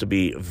supposed to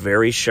be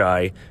very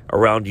shy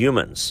around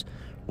humans,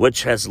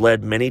 which has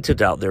led many to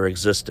doubt their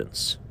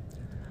existence.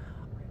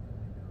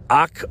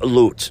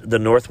 Aklut, the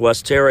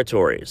Northwest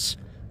Territories.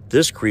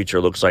 This creature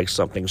looks like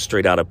something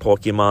straight out of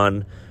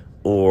Pokemon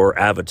or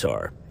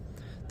Avatar.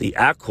 The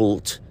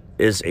Aklut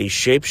is a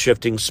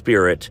shape-shifting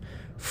spirit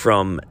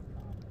from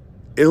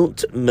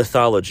Ilt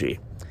mythology.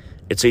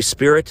 It's a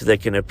spirit that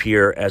can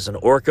appear as an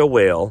orca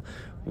whale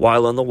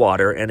while on the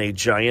water and a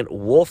giant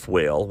wolf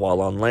whale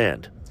while on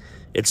land.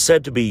 It's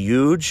said to be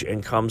huge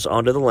and comes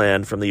onto the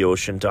land from the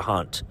ocean to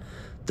hunt.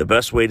 The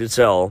best way to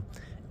tell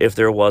if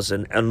there was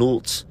an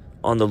Anult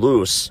on the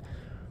loose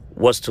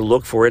was to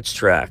look for its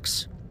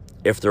tracks.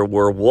 If there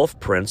were wolf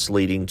prints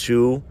leading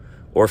to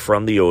or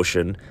from the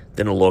ocean,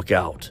 then look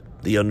out.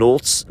 The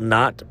Anult's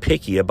not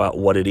picky about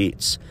what it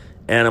eats,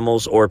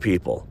 animals or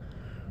people.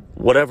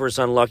 Whatever's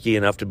unlucky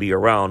enough to be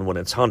around when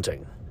it's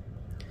hunting.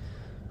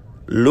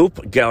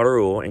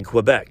 Loup-garou in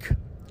Quebec.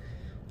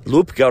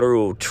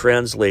 Loup-garou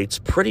translates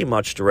pretty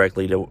much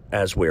directly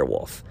as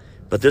werewolf,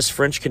 but this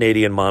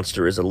French-Canadian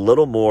monster is a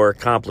little more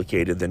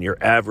complicated than your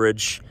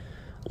average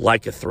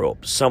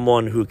lycanthrope,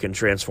 someone who can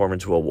transform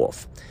into a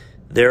wolf.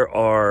 There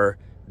are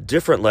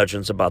different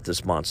legends about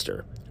this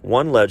monster.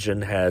 One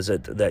legend has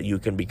it that you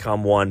can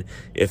become one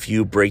if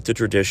you break the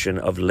tradition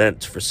of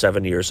Lent for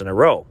 7 years in a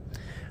row.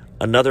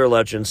 Another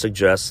legend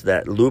suggests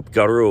that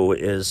loup-garou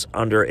is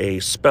under a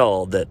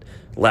spell that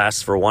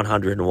lasts for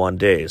 101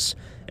 days,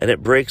 and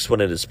it breaks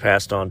when it is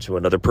passed on to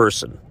another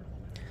person.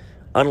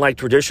 Unlike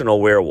traditional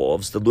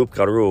werewolves, the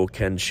loup-garou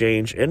can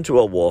change into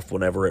a wolf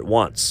whenever it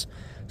wants.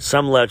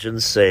 Some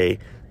legends say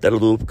that a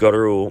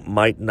loup-garou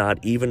might not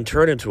even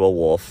turn into a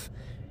wolf.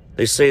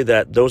 They say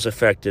that those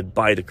affected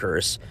by the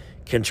curse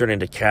can turn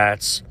into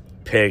cats,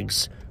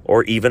 pigs,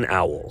 or even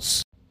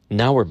owls.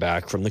 Now we're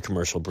back from the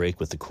commercial break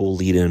with the cool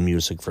lead-in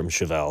music from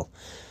Chevelle.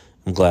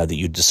 I'm glad that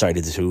you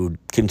decided to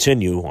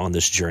continue on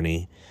this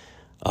journey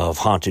of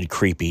haunted,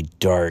 creepy,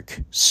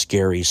 dark,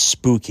 scary,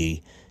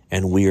 spooky,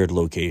 and weird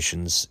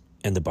locations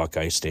in the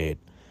Buckeye State,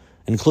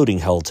 including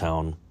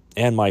Helltown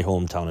and my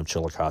hometown of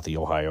Chillicothe,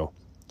 Ohio.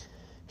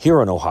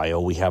 Here in Ohio,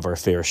 we have our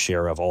fair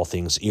share of all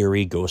things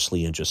eerie,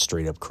 ghostly, and just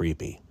straight-up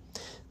creepy.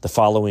 The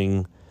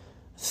following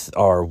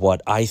are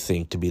what I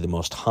think to be the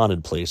most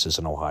haunted places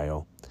in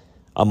Ohio,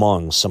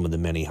 among some of the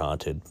many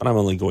haunted, but I'm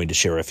only going to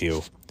share a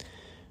few.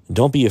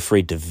 Don't be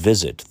afraid to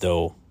visit,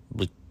 though,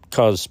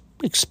 because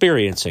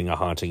experiencing a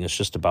haunting is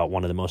just about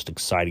one of the most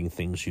exciting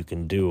things you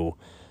can do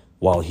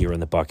while here in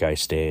the Buckeye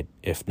State,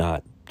 if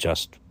not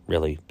just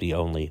really the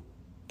only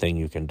thing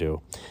you can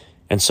do.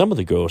 And some of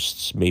the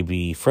ghosts may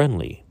be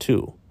friendly,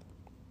 too.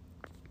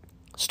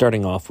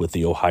 Starting off with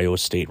the Ohio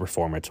State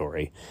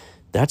Reformatory.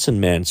 That's in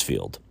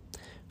Mansfield.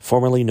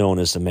 Formerly known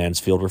as the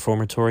Mansfield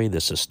Reformatory,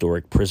 this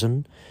historic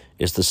prison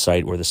is the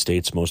site where the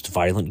state's most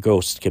violent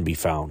ghosts can be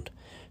found.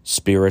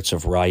 Spirits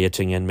of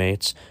rioting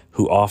inmates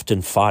who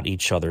often fought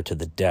each other to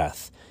the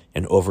death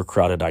in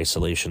overcrowded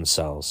isolation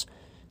cells.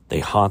 They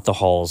haunt the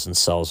halls and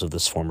cells of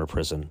this former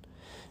prison.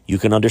 You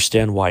can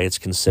understand why it's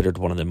considered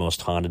one of the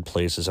most haunted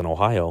places in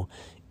Ohio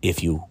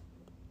if you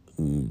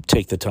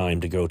take the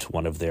time to go to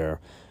one of their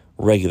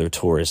regular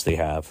tours they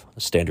have,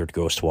 a standard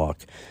ghost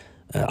walk.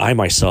 I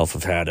myself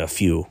have had a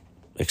few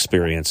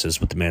experiences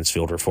with the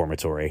Mansfield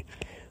Reformatory,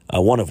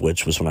 one of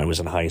which was when I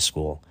was in high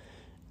school,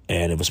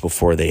 and it was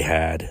before they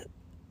had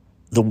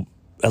the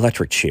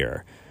electric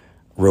chair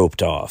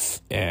roped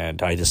off,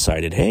 and I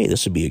decided, hey,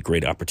 this would be a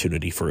great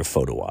opportunity for a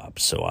photo op.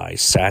 So I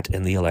sat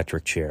in the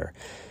electric chair.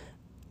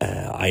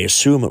 I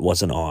assume it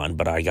wasn't on,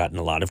 but I got in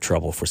a lot of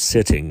trouble for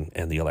sitting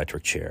in the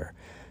electric chair,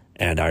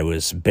 and I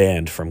was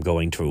banned from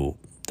going to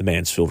the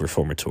Mansfield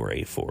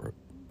Reformatory for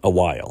a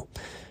while.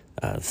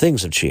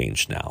 Things have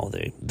changed now.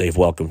 They've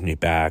welcomed me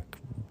back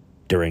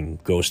during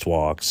ghost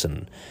walks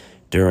and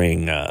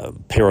during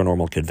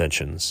paranormal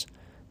conventions,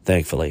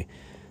 thankfully.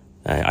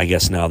 I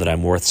guess now that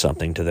I'm worth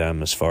something to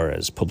them as far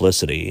as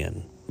publicity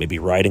and maybe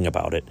writing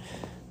about it,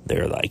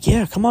 they're like,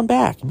 yeah, come on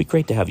back. It'd be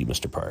great to have you,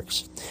 Mr.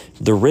 Parks.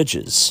 The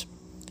Ridges.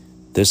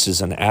 This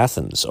is in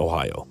Athens,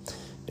 Ohio.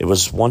 It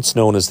was once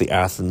known as the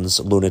Athens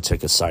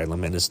Lunatic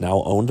Asylum and is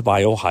now owned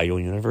by Ohio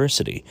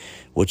University,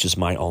 which is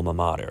my alma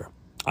mater.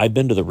 I've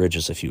been to the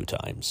Ridges a few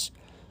times.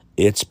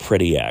 It's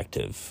pretty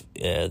active.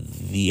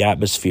 The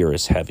atmosphere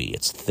is heavy.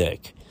 It's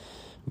thick.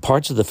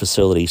 Parts of the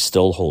facility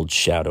still hold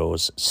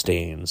shadows,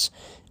 stains,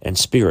 and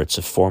spirits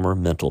of former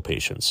mental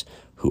patients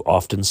who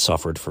often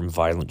suffered from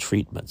violent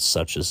treatments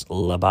such as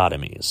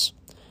lobotomies.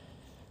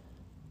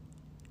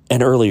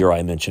 And earlier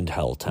I mentioned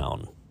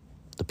Helltown.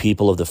 The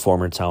people of the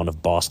former town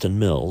of Boston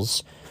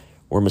Mills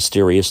were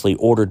mysteriously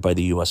ordered by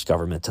the U.S.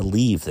 government to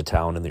leave the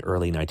town in the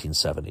early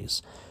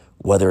 1970s.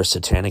 Whether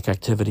satanic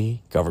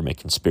activity, government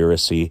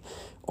conspiracy,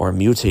 or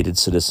mutated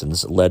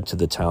citizens led to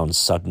the town's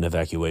sudden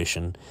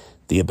evacuation,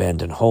 the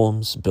abandoned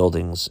homes,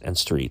 buildings, and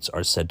streets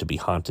are said to be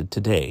haunted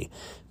today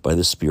by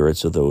the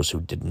spirits of those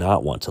who did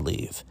not want to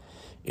leave.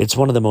 It's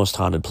one of the most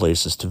haunted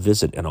places to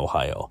visit in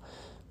Ohio,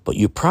 but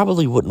you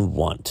probably wouldn't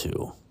want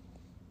to.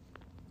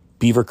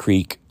 Beaver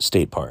Creek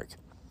State Park.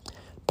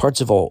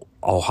 Parts of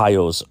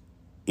Ohio's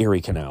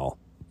Erie Canal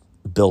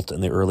built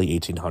in the early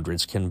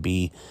 1800s can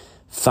be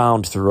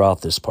found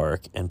throughout this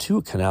park, and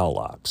 2 canal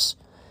locks.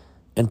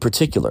 In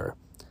particular,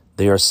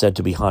 they are said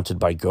to be haunted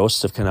by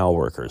ghosts of canal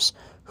workers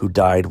who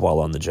died while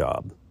on the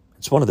job.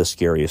 It's one of the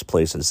scariest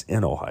places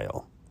in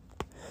Ohio.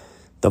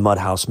 The Mud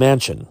House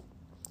Mansion.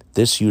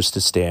 This used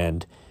to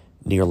stand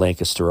near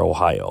Lancaster,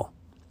 Ohio.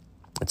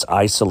 It's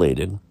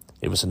isolated.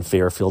 It was in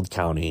Fairfield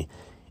County,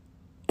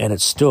 and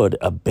it stood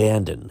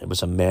abandoned. It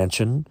was a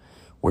mansion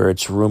where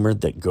it's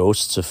rumored that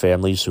ghosts of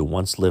families who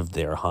once lived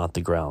there haunt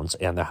the grounds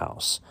and the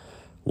house.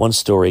 One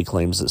story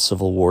claims that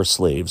Civil War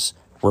slaves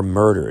were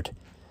murdered,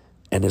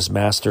 and his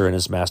master and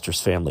his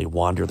master's family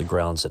wander the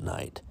grounds at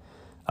night.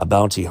 A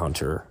bounty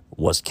hunter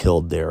was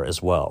killed there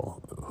as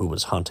well, who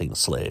was hunting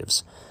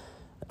slaves.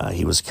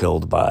 He was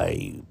killed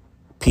by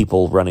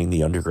people running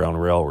the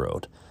Underground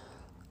Railroad.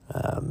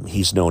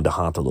 He's known to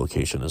haunt the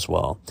location as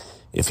well.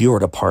 If you were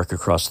to park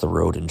across the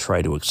road and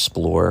try to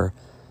explore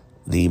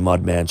the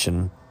Mud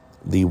Mansion,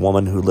 the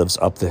woman who lives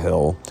up the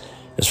hill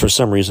is for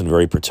some reason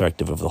very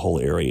protective of the whole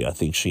area. I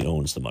think she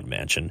owns the Mud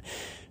Mansion.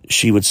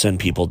 She would send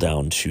people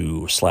down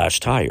to slash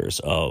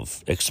tires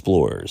of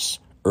explorers,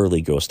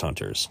 early ghost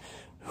hunters,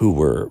 who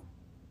were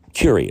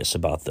curious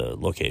about the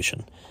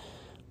location.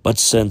 But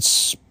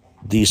since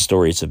these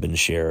stories have been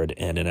shared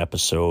and an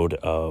episode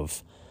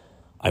of,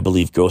 I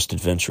believe, Ghost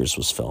Adventures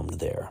was filmed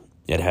there,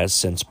 it has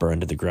since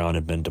burned to the ground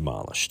and been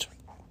demolished.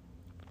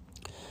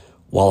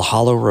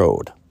 Walhalla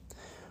Road,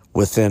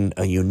 within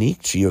a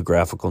unique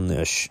geographical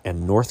niche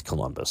in North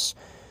Columbus,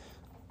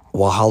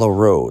 Walhalla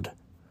Road,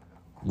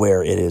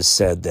 where it is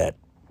said that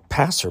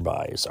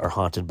passerbys are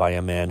haunted by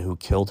a man who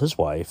killed his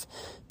wife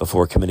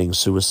before committing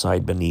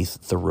suicide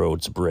beneath the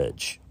road's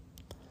bridge.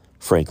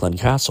 Franklin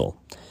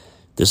Castle.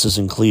 This is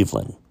in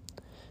Cleveland.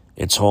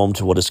 It's home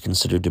to what is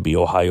considered to be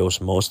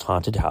Ohio's most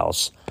haunted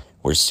house,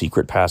 where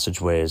secret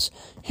passageways,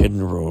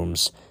 hidden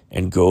rooms,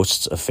 and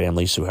ghosts of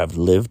families who have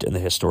lived in the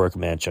historic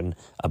mansion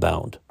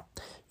abound.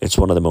 It's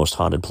one of the most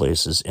haunted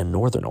places in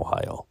northern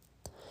Ohio.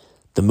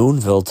 The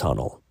Moonville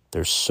Tunnel.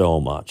 There's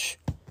so much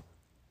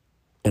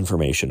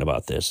information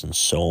about this and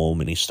so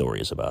many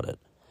stories about it.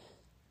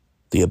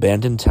 The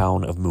abandoned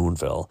town of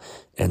Moonville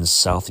in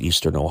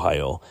southeastern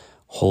Ohio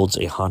holds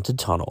a haunted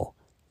tunnel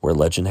where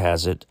legend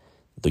has it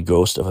the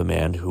ghost of a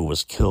man who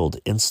was killed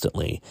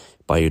instantly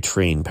by a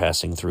train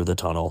passing through the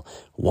tunnel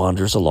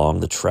wanders along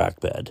the track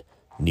bed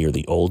near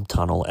the old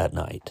tunnel at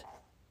night.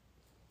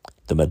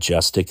 The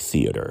Majestic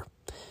Theater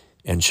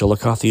in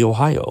Chillicothe,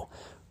 Ohio,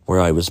 where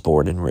I was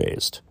born and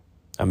raised.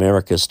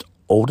 America's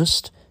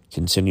oldest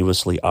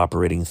continuously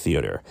operating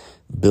theater,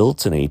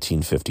 built in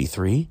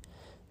 1853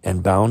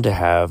 and bound to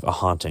have a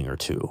haunting or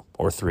 2,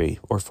 or 3,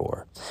 or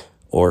 4,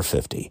 or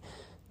 50.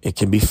 It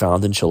can be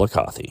found in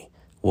Chillicothe.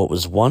 What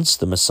was once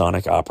the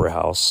Masonic Opera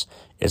House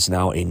is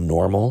now a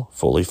normal,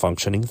 fully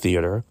functioning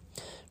theater,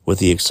 with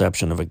the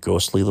exception of a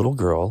ghostly little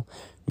girl,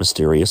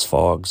 mysterious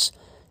fogs,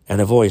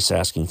 and a voice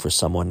asking for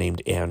someone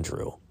named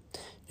Andrew.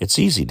 It's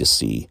easy to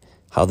see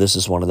how this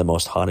is one of the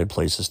most haunted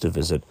places to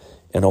visit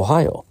in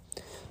Ohio.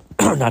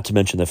 Not to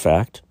mention the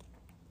fact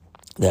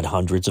that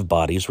hundreds of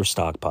bodies were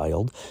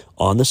stockpiled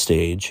on the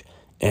stage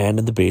and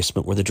in the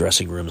basement where the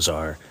dressing rooms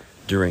are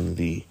during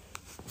the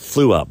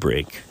flu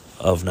outbreak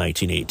of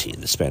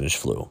 1918, the Spanish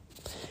flu,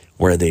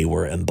 where they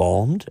were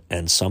embalmed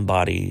and some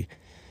of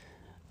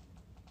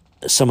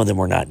them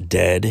were not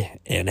dead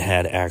and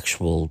had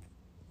actual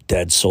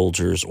dead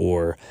soldiers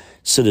or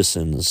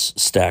citizens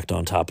stacked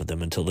on top of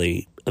them until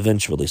they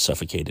eventually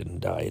suffocated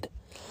and died.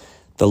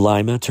 The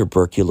Lima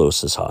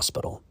Tuberculosis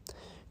Hospital.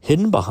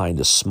 Hidden behind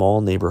a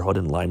small neighborhood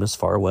in Lima's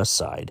far west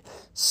side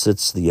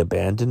sits the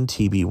abandoned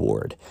TB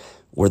ward,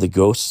 where the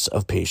ghosts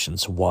of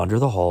patients wander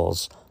the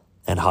halls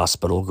and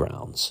hospital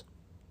grounds.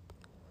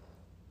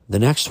 The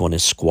next one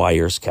is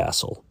Squire's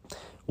Castle.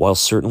 While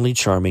certainly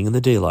charming in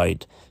the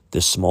daylight,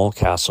 this small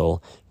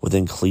castle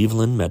within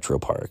Cleveland Metro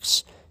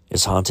Parks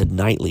is haunted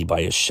nightly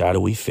by a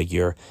shadowy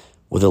figure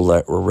with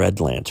a red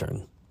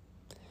lantern.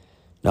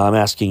 Now I'm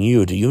asking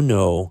you, do you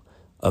know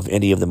of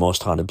any of the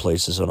most haunted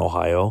places in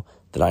Ohio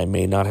that I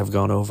may not have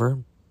gone over?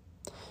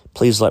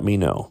 Please let me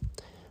know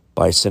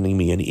by sending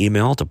me an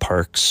email to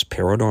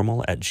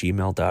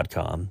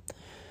parksparanormal@gmail.com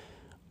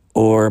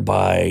or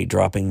by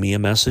dropping me a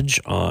message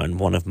on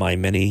one of my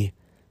many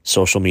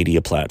social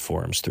media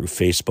platforms through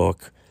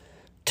Facebook,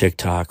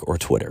 TikTok, or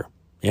Twitter,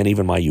 and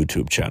even my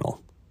YouTube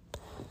channel.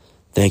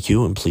 Thank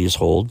you, and please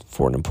hold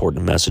for an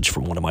important message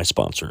from one of my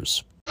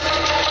sponsors.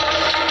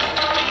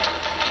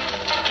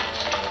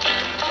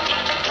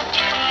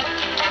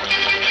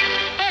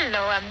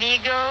 Hello,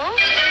 amigo.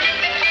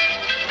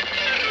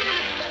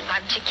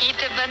 I'm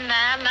Chiquita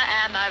Banana,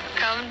 and I've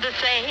come to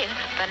say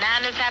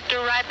bananas have to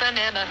ripen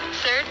in a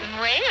certain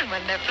way, and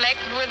when they're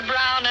flecked with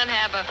brown and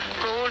have a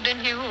golden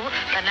hue,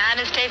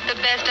 bananas taste the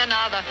best and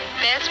are the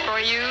best for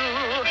you.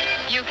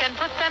 You can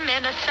put them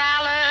in a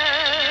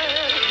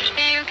salad,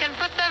 you can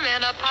put them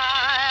in a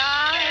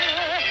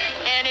pie,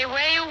 any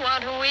way you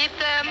want to eat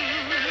them.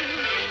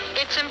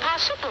 If it's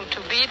impossible to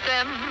beat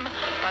them.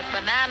 But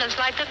bananas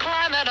like the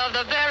climate of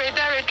the very,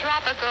 very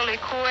tropical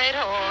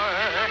equator.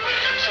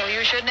 So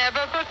you should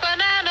never put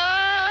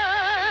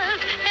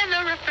bananas in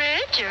the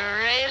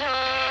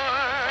refrigerator.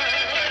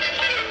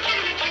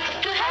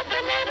 To have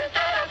bananas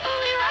that are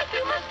fully ripe,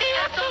 you must be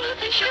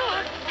absolutely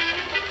sure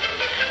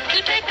to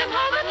take them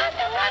home and let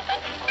them ripen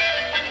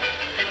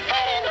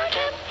at indoor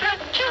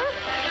temperature.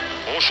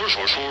 Oh,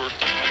 sure.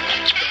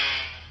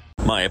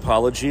 My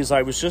apologies.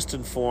 I was just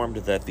informed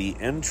that the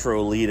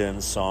intro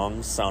lead-in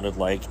song sounded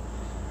like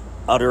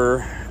utter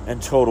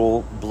and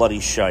total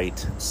bloody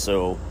shite.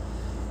 So,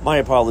 my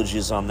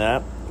apologies on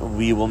that.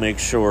 We will make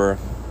sure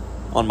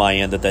on my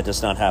end that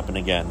does not happen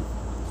again.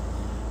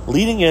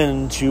 Leading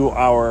into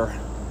our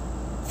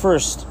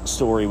first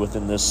story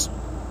within this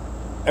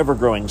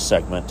ever-growing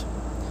segment,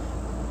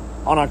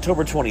 on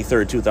October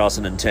 23rd,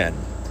 2010,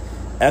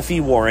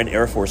 F.E. Warren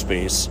Air Force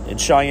Base in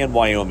Cheyenne,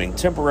 Wyoming,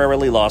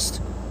 temporarily lost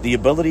the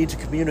ability to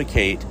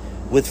communicate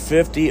with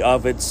 50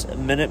 of its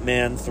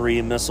Minuteman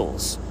III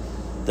missiles.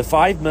 The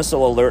 5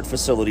 missile alert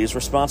facilities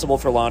responsible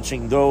for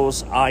launching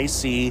those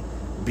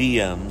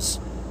ICBMs,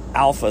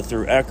 Alpha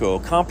through Echo,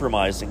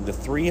 compromising the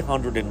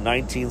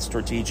 319th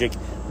Strategic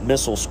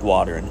Missile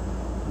Squadron,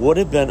 would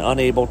have been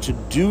unable to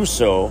do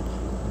so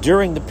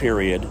during the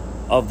period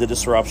of the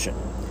disruption.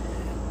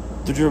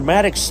 The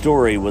dramatic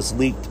story was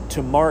leaked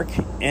to Mark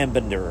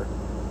Ambender,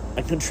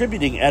 a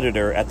contributing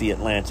editor at The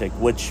Atlantic,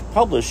 which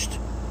published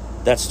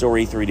that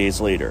story 3 days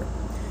later.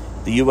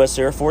 The U.S.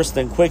 Air Force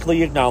then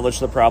quickly acknowledged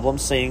the problem,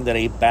 saying that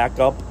a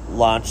backup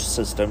launch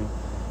system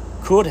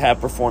could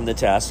have performed the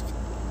task,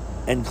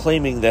 and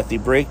claiming that the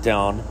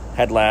breakdown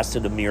had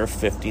lasted a mere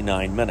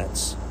 59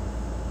 minutes.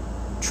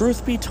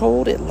 Truth be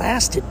told, it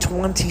lasted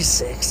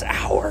 26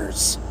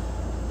 hours.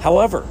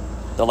 However,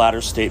 the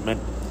latter statement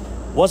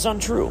was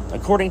untrue,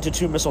 according to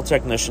 2 missile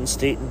technicians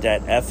stationed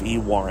at F.E.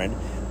 Warren,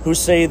 who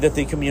say that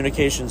the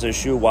communications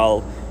issue,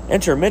 while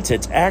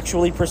intermittent,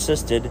 actually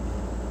persisted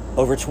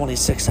over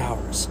 26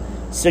 hours.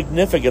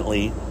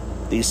 Significantly,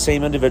 these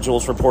same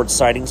individuals report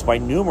sightings by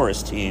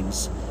numerous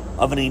teams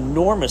of an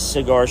enormous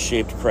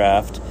cigar-shaped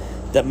craft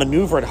that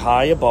maneuvered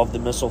high above the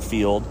missile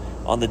field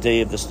on the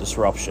day of this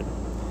disruption.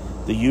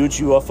 The huge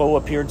UFO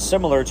appeared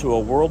similar to a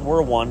World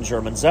War I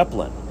German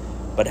Zeppelin,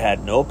 but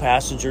had no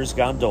passengers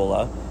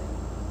gondola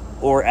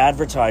or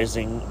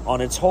advertising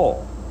on its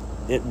hull.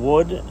 It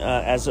would,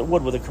 as it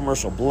would with a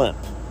commercial blimp.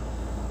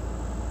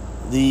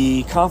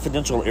 The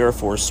confidential Air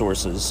Force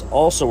sources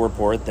also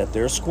report that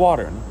their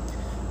squadron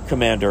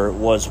commander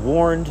was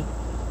warned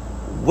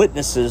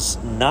witnesses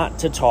not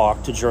to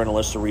talk to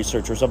journalists or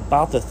researchers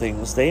about the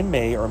things they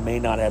may or may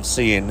not have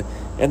seen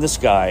in the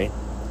sky,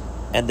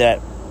 and that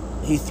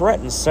he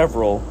threatened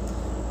several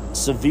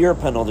severe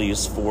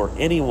penalties for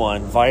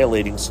anyone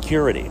violating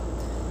security.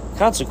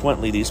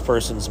 Consequently, these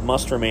persons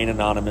must remain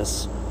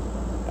anonymous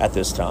at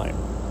this time.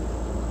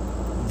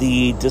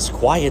 The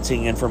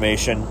disquieting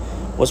information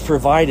was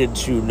provided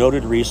to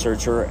noted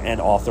researcher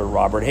and author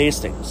Robert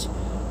Hastings,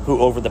 who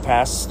over the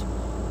past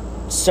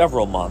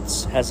several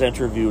months has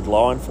interviewed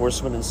law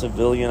enforcement and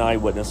civilian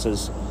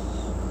eyewitnesses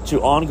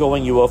to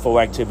ongoing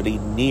UFO activity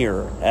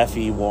near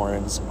F.E.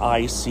 Warren's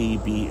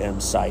ICBM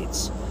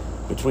sites.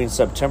 Between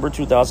September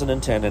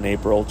 2010 and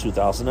April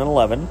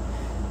 2011,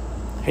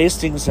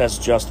 Hastings has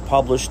just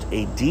published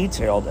a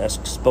detailed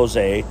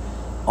expose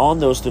on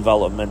those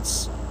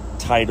developments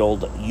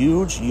titled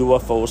Huge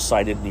UFO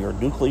Sighted Near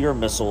Nuclear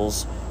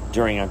Missiles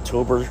During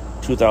October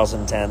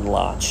 2010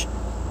 Launch.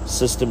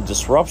 System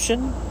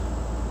Disruption,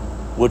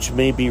 which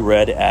may be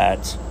read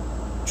at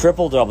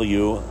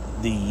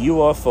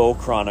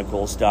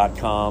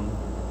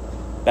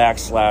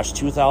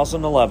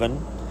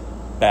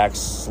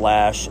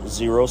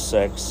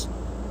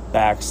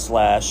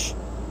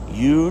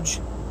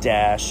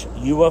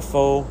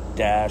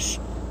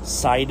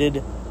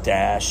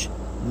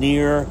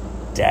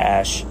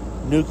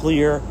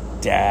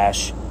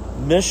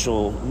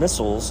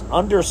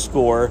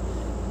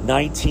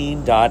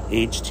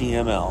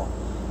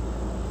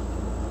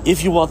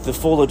If you want the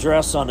full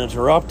address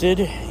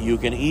uninterrupted, you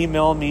can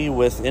email me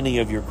with any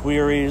of your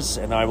queries,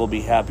 and I will be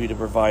happy to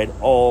provide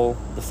all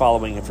the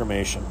following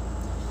information.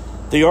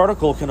 The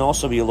article can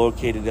also be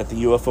located at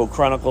the UFO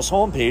Chronicles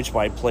homepage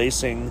by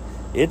placing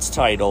its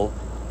title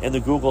in the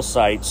Google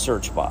site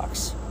search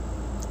box.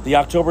 The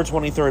October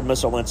 23rd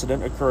missile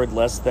incident occurred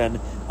less than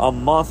a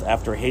month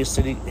after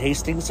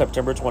Hastings'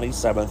 September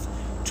 27th,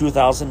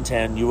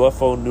 2010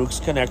 UFO Nukes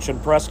Connection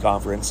press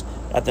conference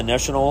at the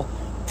National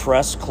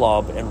Press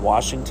Club in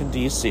Washington,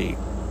 D.C.,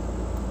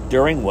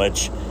 during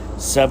which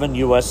 7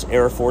 U.S.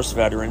 Air Force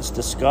veterans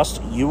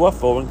discussed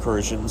UFO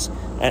incursions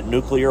at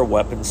nuclear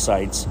weapon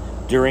sites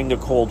during the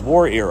Cold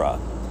War era.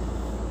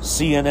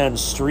 CNN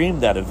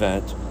streamed that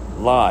event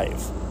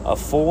live. A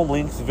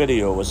full-length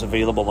video is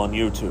available on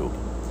YouTube.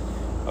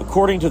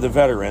 According to the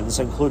veterans,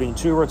 including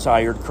 2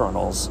 retired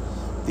colonels,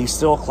 the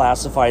still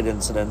classified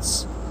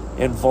incidents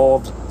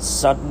involved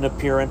sudden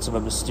appearance of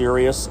a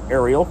mysterious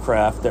aerial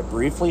craft that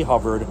briefly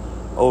hovered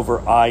over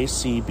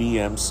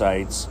ICBM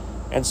sites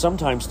and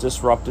sometimes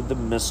disrupted the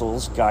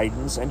missile's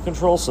guidance and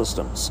control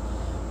systems.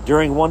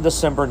 During one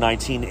December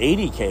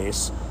 1980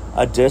 case,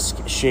 a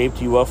disc-shaped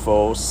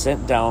UFO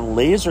sent down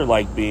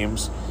laser-like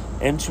beams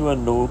into a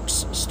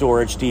nuke's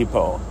storage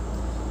depot.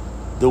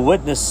 The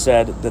witness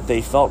said that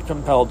they felt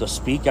compelled to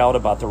speak out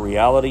about the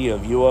reality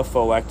of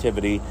UFO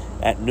activity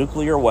at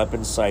nuclear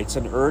weapon sites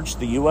and urged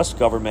the U.S.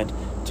 government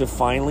to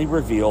finally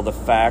reveal the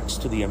facts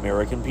to the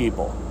American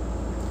people.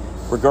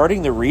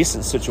 Regarding the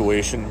recent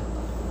situation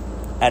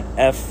at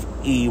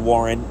F.E.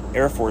 Warren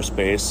Air Force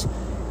Base,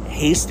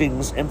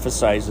 Hastings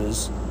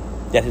emphasizes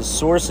that his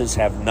sources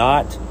have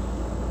not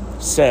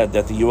said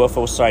that the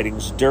UFO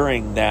sightings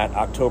during that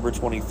October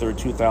 23,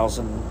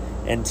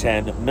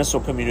 2010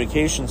 missile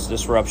communications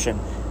disruption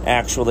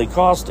actually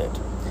caused it.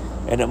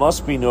 And it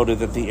must be noted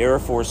that the Air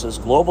Force's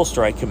Global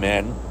Strike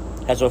Command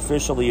has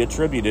officially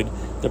attributed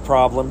the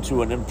problem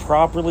to an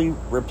improperly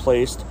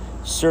replaced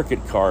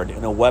circuit card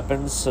in a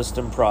weapons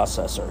system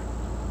processor.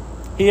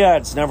 He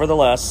adds,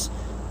 nevertheless,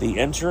 the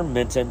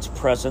intermittent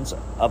presence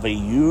of a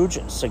huge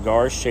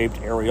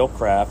cigar-shaped aerial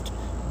craft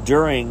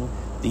during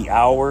the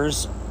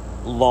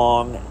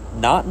hours-long,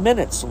 not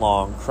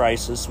minutes-long,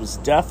 crisis was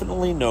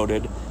definitely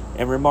noted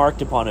and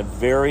remarked upon a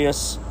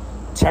various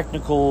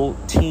technical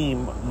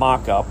team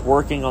mock-up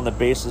working on the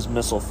base's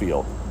missile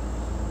field.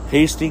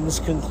 Hastings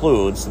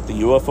concludes that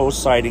the UFO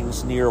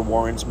sightings near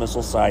Warren's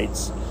missile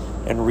sites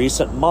in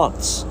recent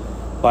months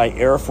by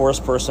Air Force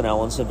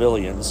personnel and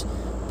civilians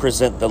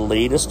present the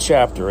latest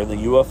chapter in the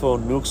UFO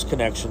nukes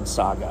connection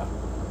saga.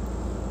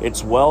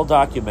 Its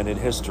well-documented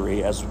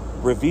history, as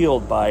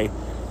revealed by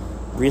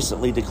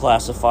recently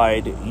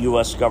declassified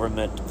U.S.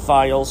 government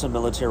files and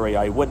military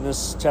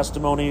eyewitness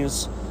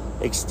testimonies,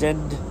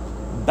 extend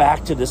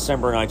back to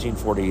December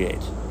 1948.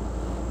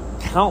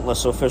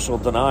 Countless official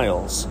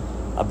denials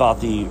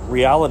about the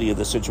reality of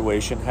the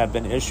situation have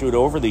been issued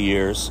over the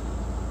years,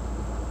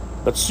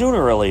 but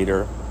sooner or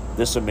later,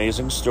 this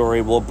amazing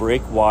story will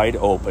break wide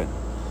open.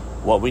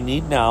 What we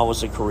need now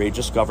is a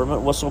courageous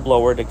government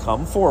whistleblower to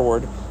come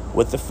forward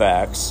with the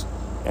facts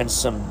and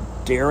some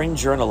daring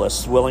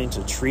journalists willing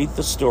to treat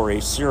the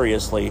story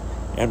seriously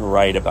and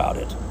write about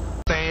it.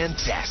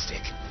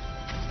 Fantastic.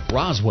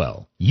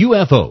 Roswell,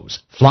 UFOs,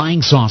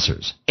 flying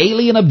saucers,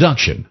 alien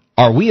abduction.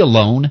 Are we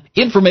alone?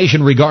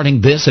 Information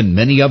regarding this and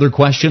many other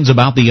questions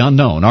about the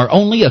unknown are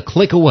only a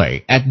click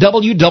away at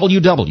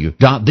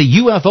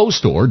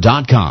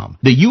www.theufostore.com.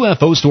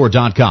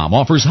 TheUFOstore.com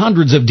offers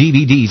hundreds of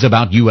DVDs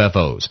about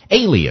UFOs,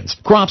 aliens,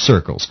 crop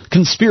circles,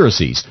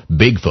 conspiracies,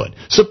 Bigfoot,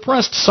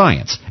 suppressed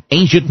science,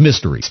 ancient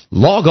mysteries.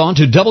 Log on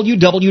to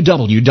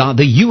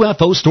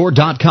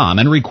www.theufostore.com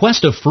and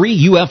request a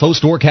free UFO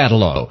Store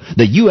catalog.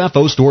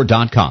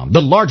 TheUFOstore.com,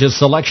 the largest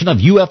selection of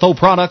UFO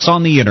products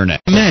on the internet.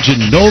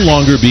 Imagine no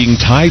longer being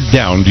tied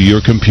down to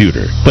your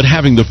computer, but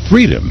having the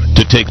freedom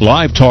to take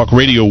live talk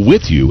radio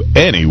with you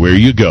anywhere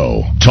you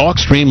go.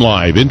 TalkStream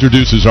Live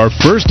introduces our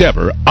first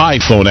ever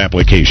iPhone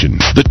application.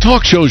 The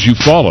talk shows you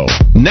follow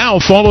now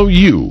follow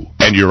you,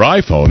 and your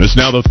iPhone is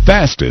now the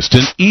fastest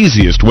and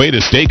easiest way to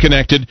stay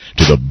connected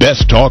to the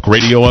best talk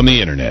radio on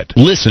the internet.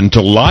 Listen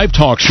to live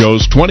talk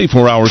shows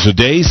 24 hours a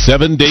day,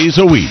 7 days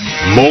a week.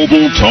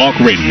 Mobile talk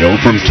radio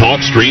from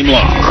TalkStream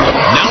Live.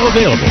 Now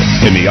available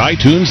in the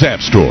iTunes App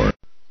Store.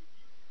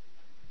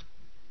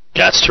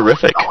 That's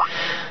terrific.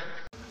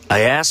 I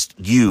asked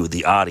you,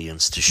 the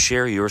audience, to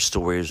share your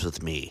stories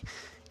with me,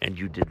 and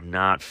you did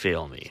not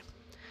fail me.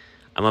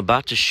 I'm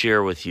about to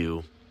share with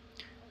you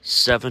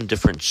 7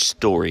 different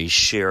stories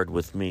shared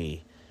with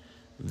me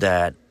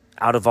that,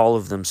 out of all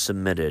of them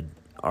submitted,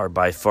 are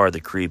by far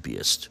the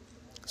creepiest.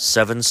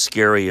 7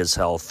 scary as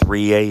hell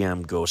 3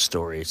 a.m. ghost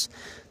stories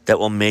that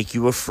will make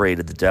you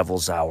afraid of the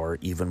devil's hour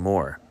even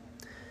more.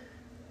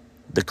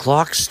 The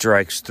clock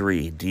strikes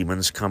 3,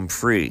 demons come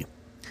free.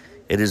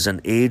 It is an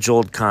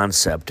age-old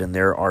concept, and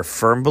there are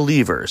firm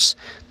believers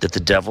that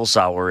the devil's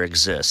hour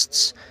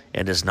exists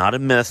and is not a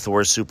myth or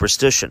a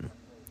superstition.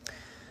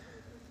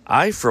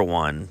 I, for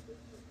one,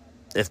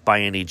 if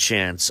by any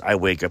chance I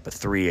wake up at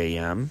 3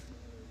 a.m.,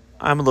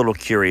 I'm a little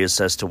curious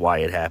as to why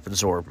it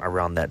happens, or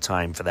around that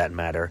time for that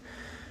matter.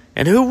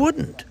 And who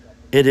wouldn't?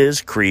 It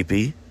is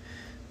creepy.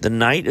 The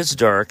night is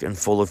dark and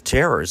full of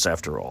terrors,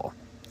 after all.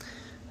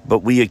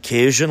 But we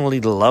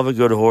occasionally love a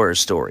good horror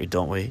story,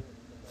 don't we?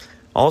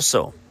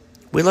 Also,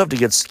 we love to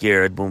get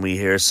scared when we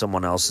hear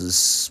someone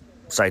else's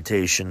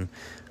citation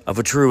of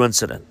a true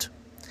incident.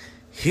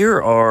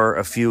 Here are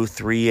a few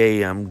 3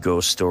 a.m.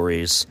 ghost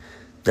stories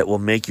that will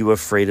make you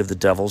afraid of the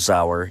devil's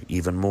hour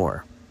even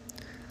more.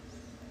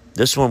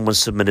 This one was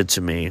submitted to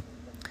me.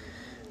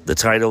 The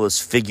title is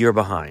Figure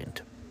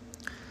Behind.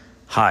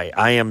 Hi,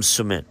 I am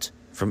Sumit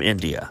from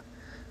India.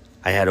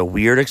 I had a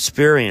weird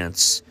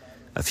experience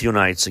a few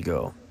nights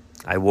ago.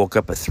 I woke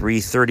up at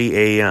 3:30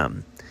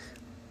 a.m.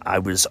 I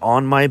was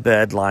on my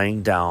bed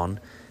lying down.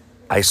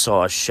 I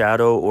saw a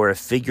shadow or a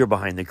figure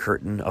behind the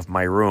curtain of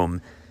my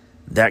room.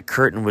 That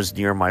curtain was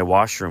near my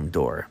washroom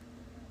door.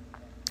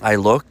 I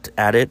looked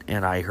at it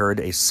and I heard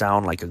a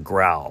sound like a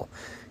growl.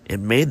 It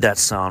made that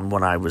sound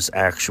when I was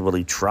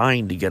actually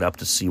trying to get up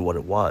to see what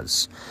it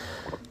was.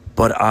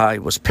 but I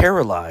was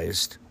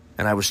paralyzed,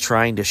 and I was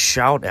trying to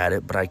shout at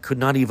it, but I could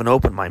not even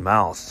open my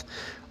mouth.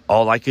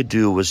 All I could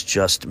do was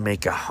just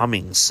make a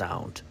humming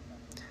sound.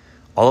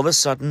 All of a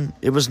sudden,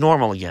 it was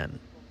normal again.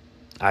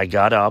 I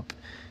got up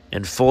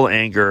in full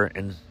anger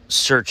and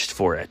searched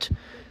for it,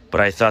 but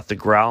I thought the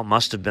growl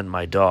must have been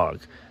my dog,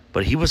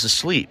 but he was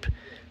asleep.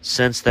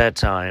 Since that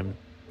time,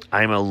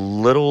 I'm a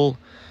little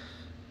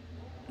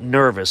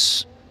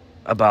nervous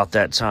about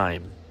that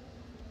time.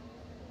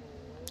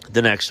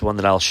 The next one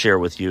that I'll share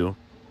with you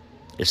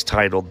is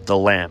titled The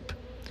Lamp.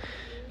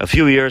 A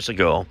few years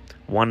ago,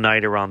 one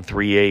night around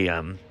 3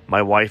 a.m.,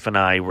 my wife and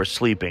I were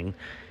sleeping,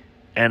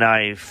 and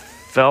I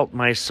felt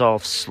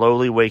myself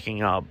slowly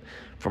waking up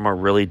from a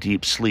really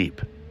deep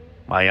sleep.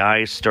 My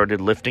eyes started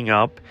lifting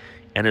up,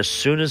 and as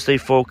soon as they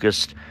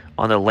focused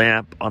on the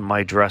lamp on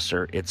my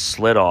dresser, it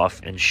slid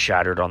off and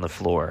shattered on the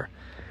floor.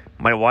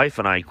 My wife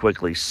and I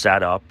quickly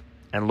sat up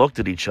and looked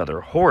at each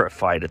other,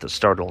 horrified at the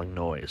startling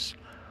noise.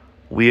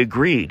 We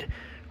agreed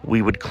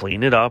we would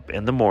clean it up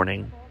in the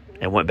morning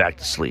and went back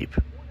to sleep.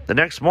 The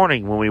next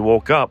morning when we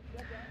woke up,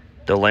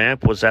 the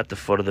lamp was at the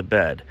foot of the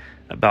bed,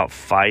 about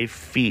 5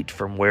 feet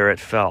from where it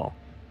fell,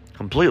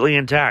 completely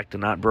intact and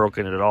not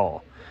broken at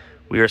all.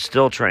 We are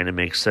still trying to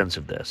make sense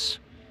of this.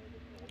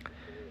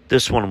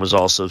 This one was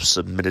also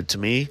submitted to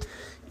me.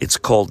 It's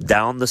called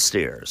Down the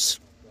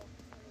Stairs.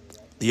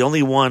 The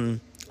only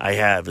one I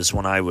have is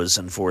when I was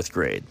in 4th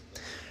grade.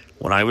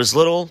 When I was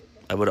little,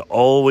 I would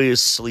always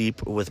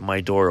sleep with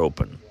my door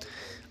open.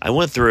 I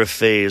went through a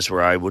phase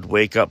where I would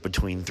wake up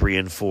between 3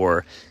 and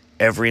 4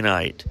 every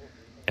night,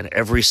 and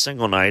every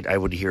single night I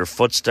would hear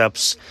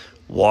footsteps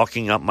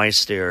walking up my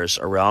stairs,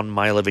 around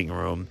my living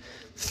room,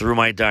 through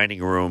my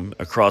dining room,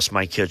 across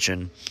my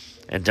kitchen,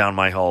 and down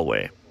my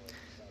hallway.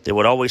 They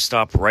would always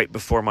stop right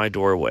before my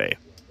doorway,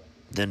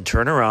 then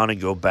turn around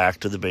and go back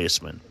to the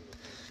basement.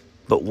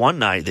 But one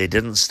night they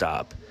didn't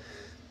stop.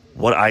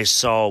 What I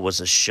saw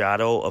was a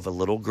shadow of a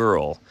little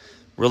girl,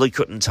 really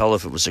couldn't tell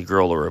if it was a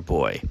girl or a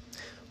boy,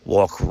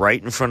 walk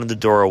right in front of the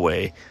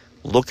doorway,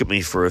 look at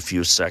me for a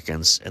few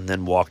seconds, and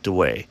then walked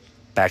away,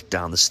 back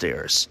down the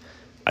stairs.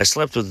 I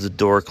slept with the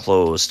door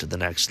closed the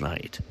next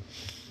night.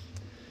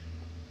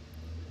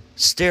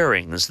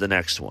 Staring is the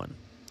next one.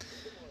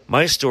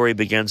 My story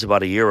begins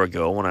about a year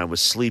ago when I was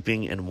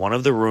sleeping in one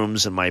of the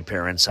rooms in my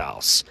parents'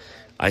 house.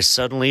 I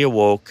suddenly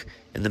awoke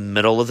in the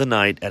middle of the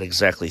night at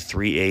exactly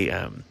 3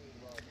 a.m.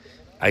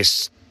 I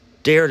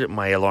stared at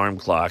my alarm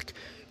clock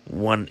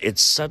when it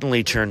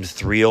suddenly turned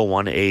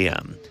 3:01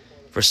 a.m.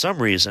 For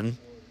some reason,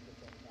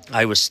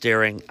 I was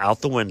staring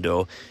out the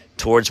window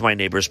towards my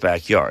neighbor's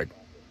backyard.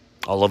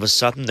 All of a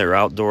sudden, their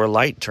outdoor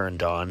light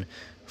turned on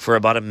for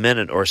about a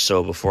minute or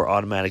so before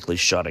automatically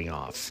shutting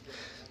off.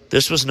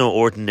 This was no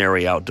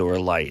ordinary outdoor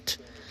light.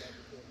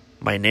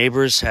 My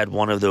neighbors had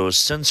one of those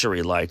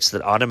sensory lights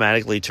that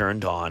automatically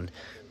turned on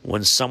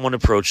when someone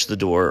approached the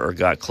door or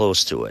got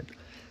close to it,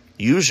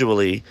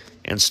 usually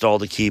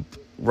installed to keep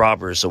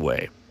robbers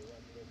away.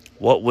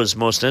 What was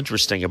most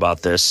interesting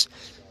about this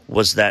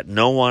was that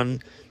no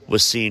one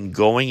was seen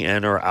going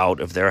in or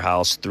out of their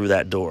house through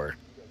that door.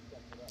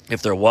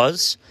 If there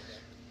was,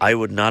 I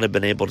would not have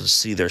been able to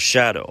see their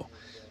shadow.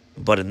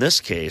 But in this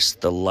case,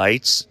 the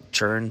lights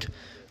turned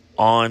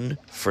on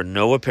for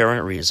no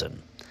apparent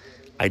reason.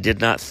 I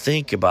did not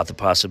think about the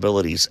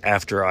possibilities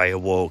after I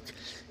awoke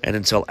and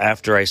until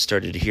after I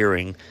started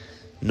hearing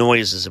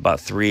noises about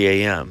 3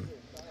 a.m.,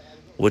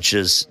 which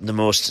is the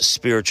most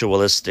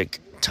spiritualistic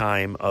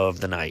time of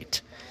the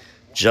night.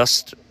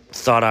 Just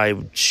thought I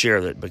would share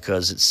it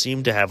because it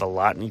seemed to have a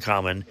lot in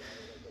common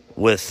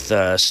with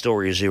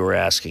stories you were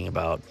asking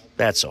about.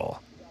 That's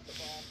all.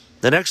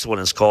 The next one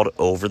is called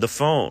Over the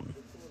Phone.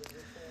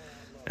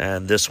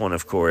 And this one,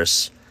 of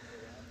course,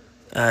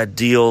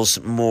 deals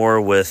more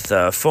with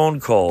phone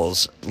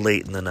calls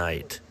late in the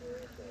night.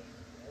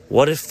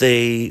 What if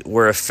they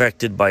were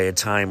affected by a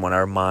time when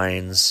our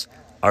minds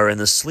are in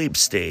the sleep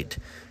state,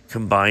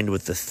 combined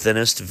with the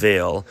thinnest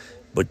veil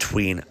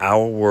between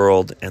our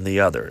world and the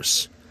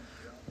others?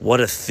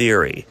 What a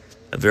theory.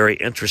 A very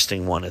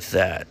interesting one at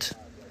that.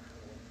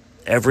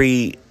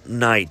 Every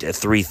night at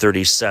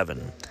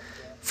 3:37,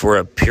 for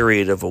a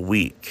period of a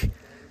week,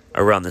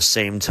 around the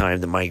same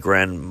time that my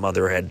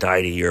grandmother had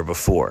died a year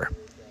before,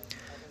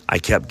 I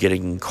kept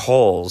getting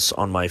calls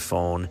on my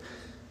phone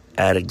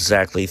at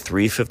exactly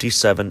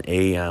 3:57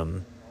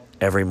 a.m.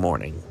 every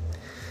morning.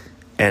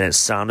 And it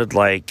sounded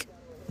like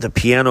the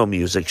piano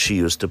music she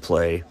used to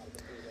play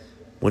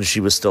when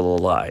she was still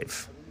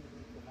alive.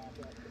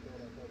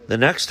 The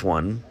next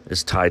one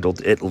is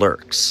titled It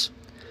Lurks.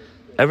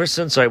 Ever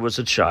since I was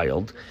a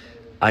child,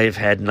 I have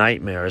had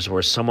nightmares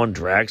where someone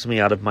drags me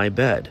out of my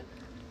bed.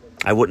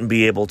 I wouldn't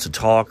be able to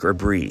talk or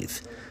breathe.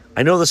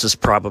 I know this is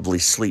probably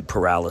sleep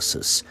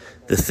paralysis.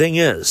 The thing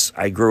is,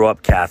 I grew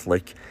up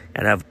Catholic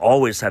and have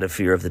always had a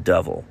fear of the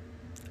devil.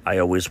 I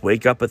always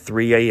wake up at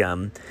 3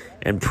 a.m.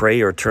 and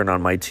pray or turn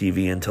on my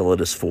TV until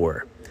it is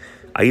 4.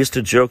 I used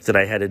to joke that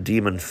I had a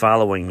demon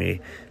following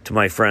me to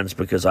my friends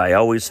because I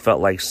always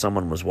felt like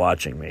someone was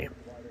watching me.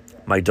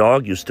 My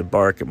dog used to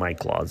bark at my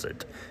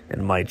closet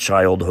in my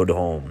childhood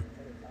home.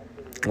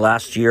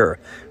 Last year,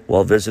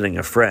 while visiting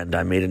a friend,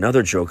 I made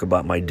another joke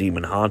about my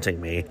demon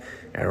haunting me,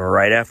 and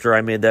right after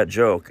I made that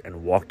joke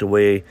and walked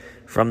away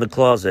from the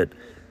closet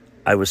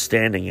I was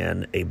standing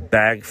in, a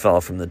bag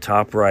fell from the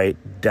top right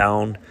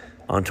down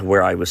onto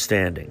where I was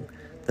standing.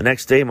 The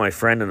next day, my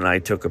friend and I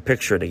took a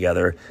picture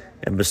together,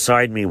 and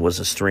beside me was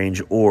a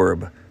strange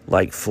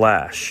orb-like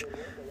flash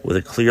with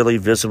a clearly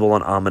visible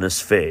and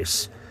ominous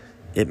face.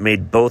 It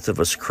made both of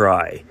us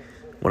cry.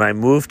 When I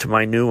moved to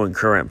my new and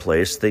current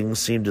place, things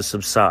seemed to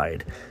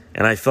subside,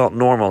 and I felt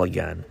normal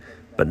again.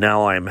 But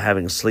now I am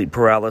having sleep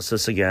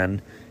paralysis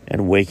again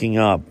and waking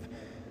up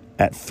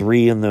at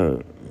 3 in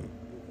the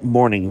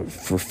morning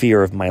for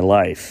fear of my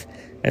life.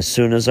 As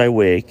soon as I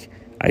wake,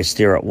 I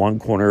stare at one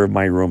corner of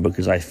my room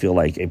because I feel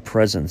like a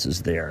presence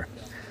is there.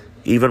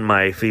 Even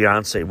my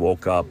fiance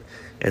woke up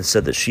and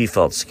said that she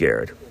felt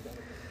scared.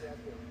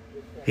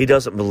 He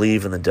doesn't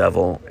believe in the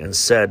devil and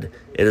said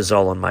it is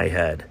all in my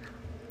head.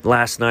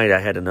 Last night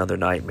I had another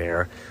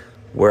nightmare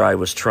where I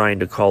was trying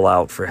to call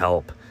out for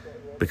help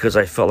because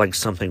I felt like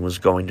something was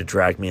going to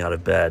drag me out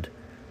of bed.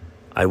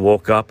 I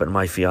woke up and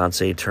my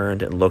fiancé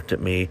turned and looked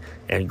at me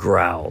and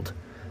growled.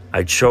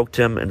 I choked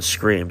him and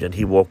screamed, and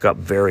he woke up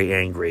very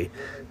angry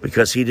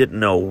because he didn't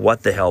know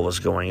what the hell was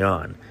going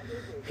on.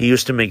 He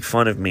used to make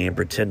fun of me and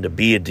pretend to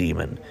be a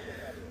demon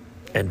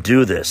and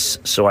do this,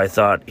 so I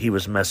thought he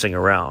was messing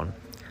around.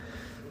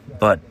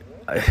 But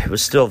it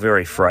was still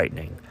very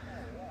frightening.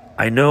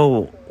 I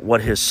know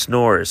what his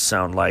snores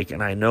sound like,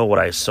 and I know what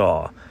I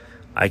saw.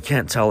 I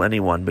can't tell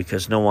anyone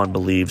because no one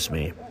believes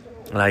me,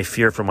 and I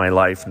fear for my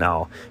life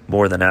now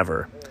more than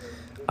ever.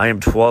 I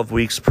am 12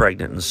 weeks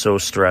pregnant and so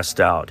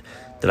stressed out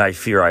that I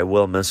fear I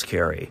will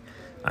miscarry.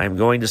 I am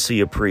going to see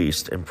a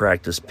priest and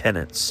practice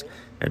penance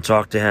and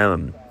talk to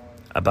him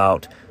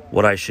about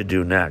what I should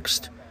do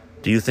next.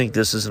 Do you think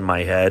this is in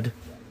my head?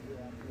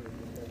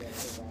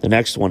 The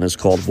next one is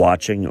called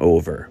Watching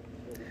Over.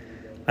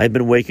 I've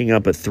been waking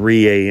up at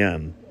 3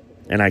 a.m.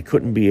 and I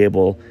couldn't be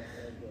able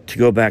to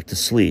go back to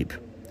sleep.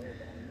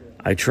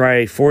 I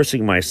try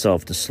forcing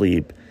myself to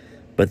sleep,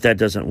 but that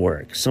doesn't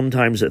work.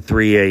 Sometimes at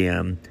 3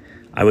 a.m.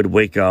 I would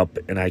wake up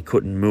and I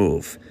couldn't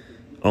move.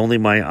 Only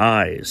my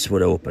eyes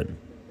would open.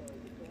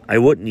 I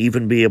wouldn't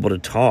even be able to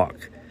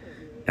talk,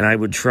 and I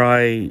would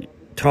try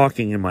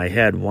talking in my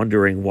head,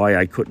 wondering why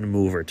I couldn't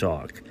move or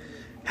talk,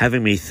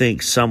 having me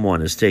think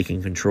someone is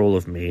taking control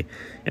of me,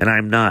 and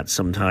I'm not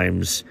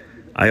sometimes.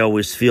 I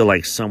always feel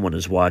like someone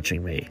is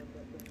watching me.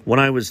 When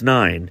I was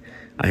 9,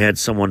 I had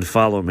someone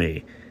follow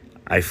me.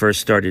 I first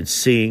started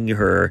seeing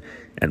her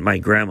at my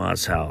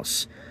grandma's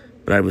house,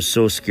 but I was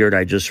so scared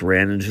I just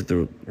ran into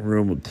the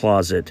room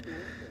closet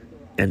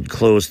and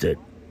closed it.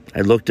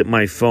 I looked at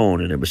my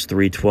phone and it was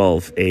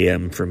 3:12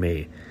 a.m. for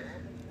me.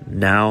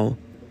 Now,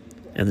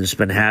 and it's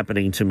been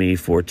happening to me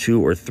for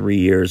 2 or 3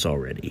 years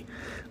already.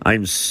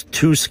 I'm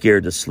too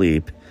scared to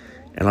sleep,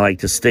 and I like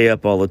to stay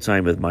up all the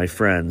time with my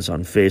friends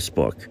on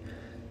Facebook.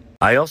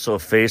 I also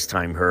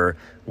FaceTime her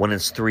when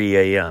it's 3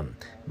 a.m.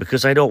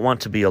 because I don't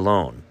want to be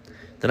alone.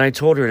 Then I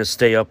told her to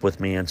stay up with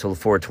me until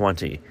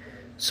 4:20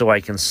 so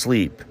I can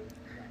sleep.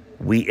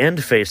 We end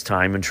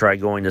FaceTime and try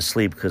going to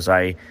sleep because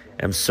I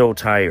am so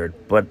tired,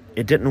 but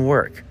it didn't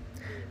work.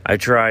 I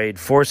tried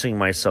forcing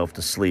myself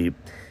to sleep,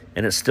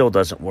 and it still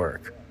doesn't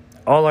work.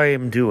 All I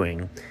am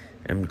doing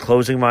is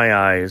closing my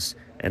eyes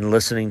and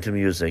listening to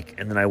music,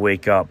 and then I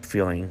wake up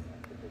feeling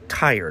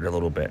tired a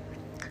little bit.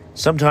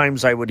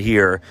 Sometimes I would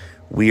hear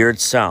weird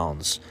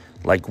sounds,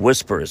 like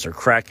whispers or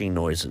cracking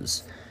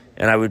noises,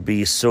 and I would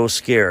be so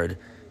scared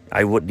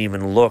I wouldn't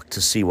even look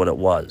to see what it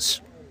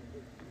was.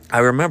 I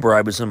remember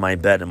I was in my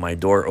bed and my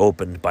door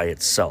opened by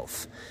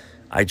itself.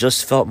 I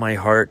just felt my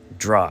heart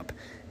drop,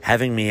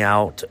 having me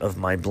out of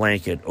my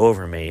blanket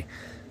over me,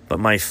 but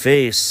my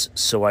face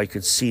so I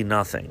could see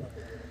nothing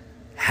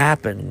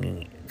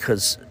happening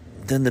because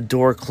then the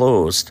door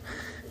closed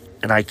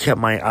and I kept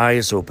my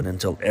eyes open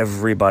until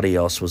everybody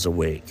else was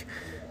awake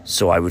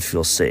so I would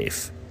feel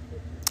safe.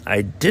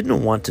 I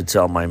didn't want to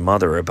tell my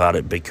mother about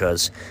it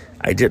because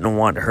I didn't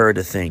want her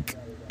to think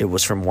it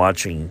was from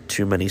watching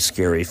too many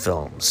scary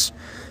films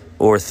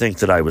or think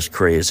that I was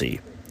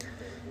crazy.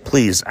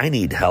 Please, I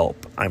need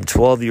help. I'm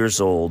 12 years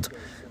old.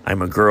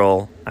 I'm a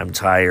girl. I'm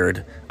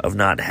tired of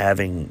not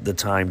having the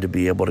time to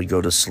be able to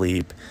go to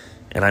sleep,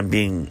 and I'm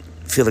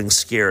feeling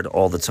scared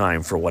all the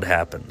time for what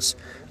happens.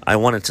 I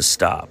want it to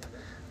stop.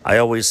 I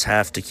always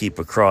have to keep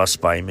a cross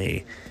by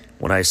me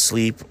when I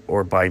sleep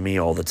or by me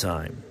all the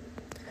time.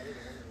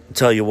 I'll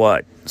tell you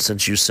what,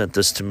 since you sent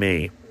this to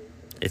me,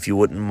 if you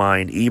wouldn't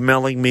mind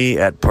emailing me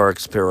at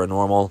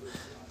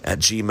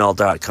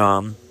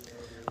parksparanormal@gmail.com,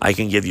 I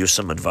can give you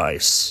some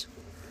advice.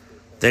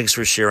 Thanks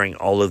for sharing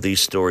all of these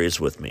stories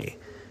with me.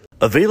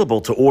 Available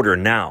to order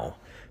now,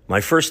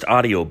 my first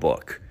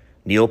audiobook,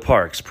 Neil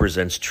Parks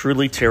Presents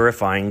Truly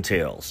Terrifying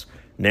Tales,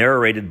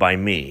 narrated by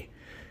me.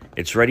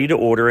 It's ready to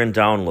order and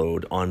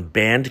download on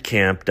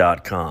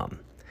bandcamp.com.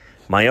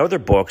 My other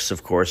books,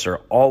 of course,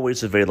 are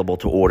always available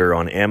to order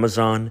on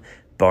Amazon,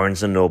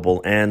 Barnes &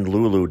 Noble, and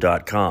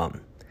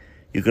Lulu.com.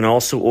 You can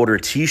also order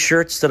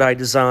t-shirts that I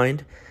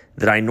designed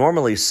that I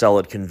normally sell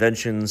at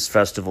conventions,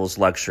 festivals,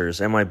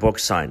 lectures, and my book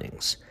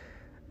signings.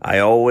 I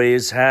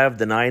always have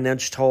the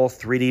 9-inch tall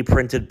 3D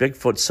printed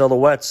Bigfoot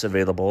silhouettes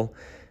available,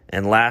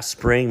 and last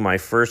spring my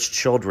first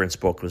children's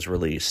book was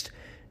released.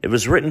 It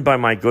was written by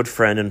my good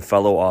friend and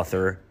fellow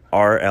author,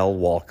 R.L.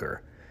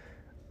 Walker.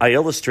 I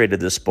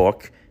illustrated this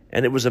book,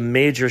 and it was a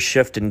major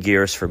shift in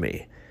gears for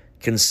me,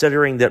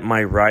 considering that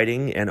my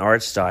writing and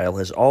art style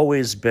has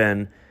always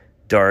been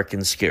dark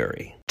and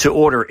scary. To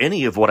order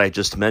any of what I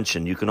just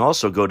mentioned, you can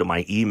also go to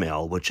my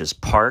email, which is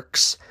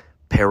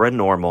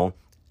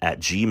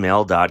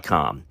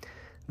parksparanormal@gmail.com.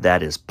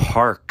 That is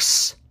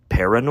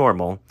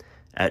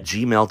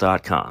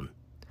parksparanormal@gmail.com.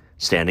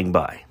 Standing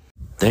by.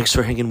 Thanks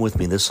for hanging with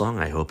me this long.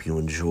 I hope you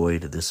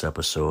enjoyed this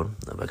episode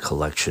of a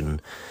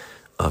collection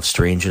of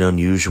strange and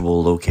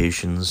unusual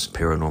locations,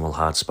 paranormal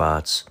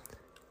hotspots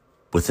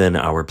within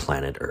our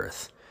planet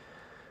Earth.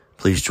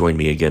 Please join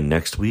me again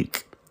next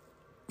week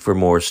for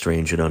more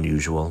strange and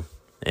unusual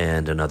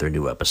and another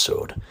new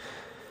episode.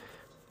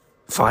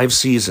 5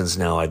 seasons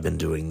now I've been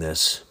doing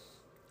this,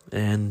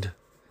 and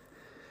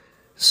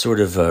sort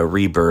of a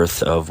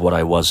rebirth of what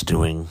I was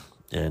doing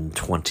in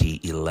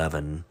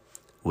 2011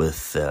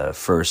 with the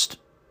first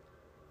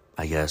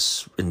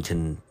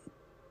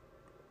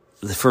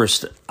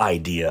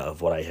idea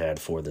of what I had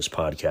for this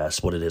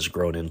podcast. What it has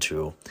grown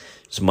into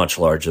is much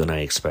larger than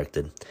I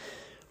expected.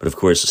 But of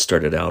course, it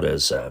started out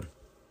as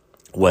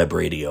web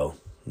radio.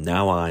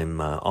 Now I'm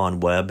on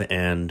web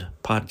and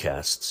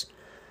podcasts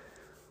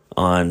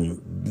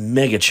on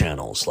mega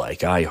channels like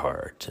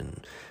iHeart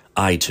and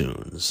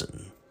iTunes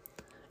and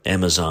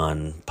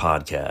Amazon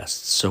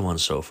podcasts, so on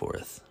and so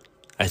forth.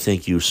 I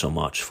thank you so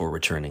much for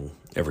returning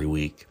every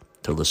week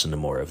to listen to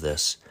more of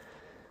this.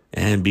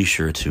 And be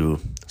sure to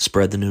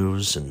spread the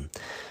news and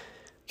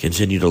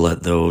continue to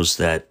let those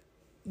that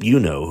you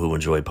know who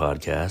enjoy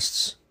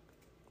podcasts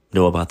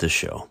know about this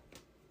show.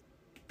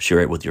 Share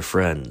it with your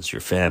friends,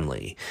 your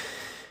family,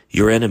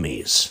 your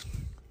enemies.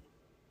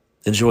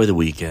 Enjoy the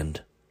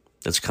weekend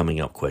that's coming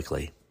up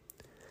quickly.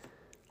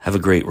 Have a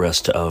great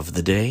rest of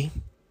the day,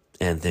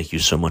 and thank you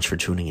so much for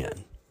tuning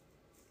in.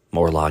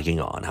 More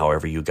logging on,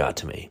 however you got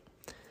to me.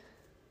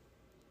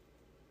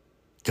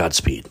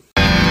 Godspeed.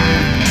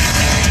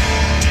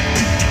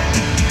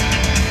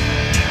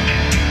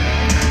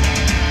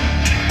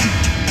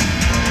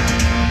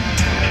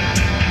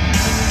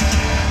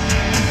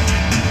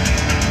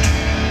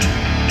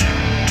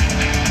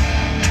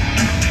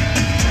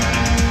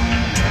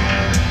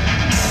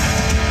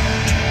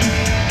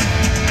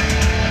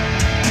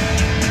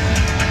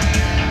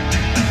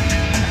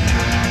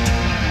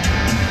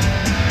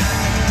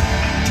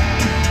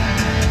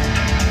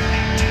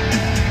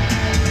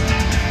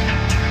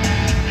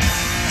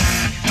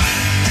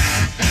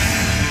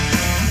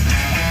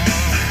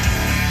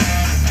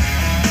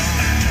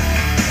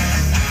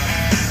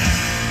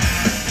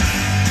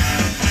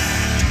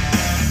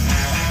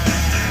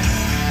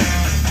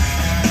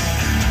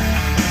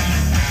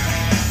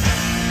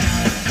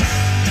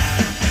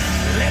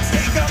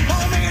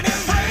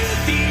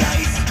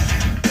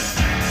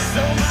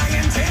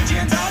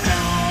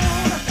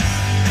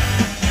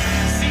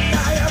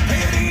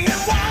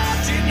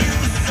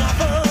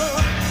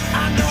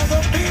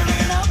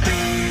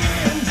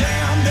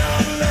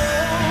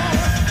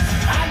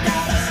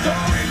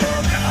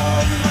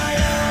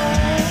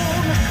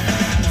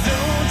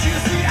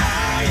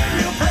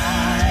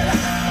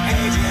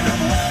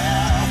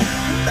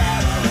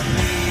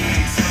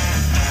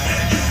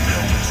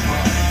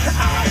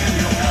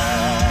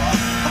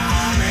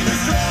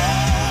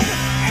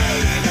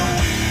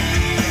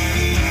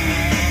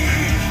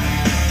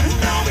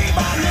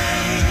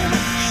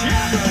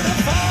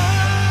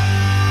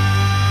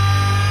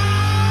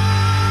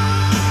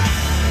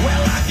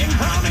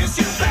 Promise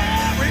you